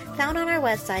episodes found on our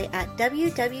website at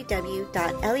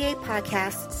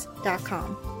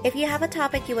www.leapodcasts.com. If you have a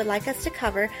topic you would like us to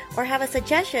cover or have a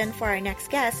suggestion for our next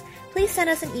guest, please send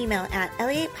us an email at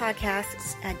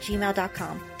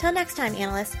leapodcasts@gmail.com. Till next time,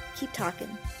 analysts, keep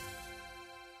talking.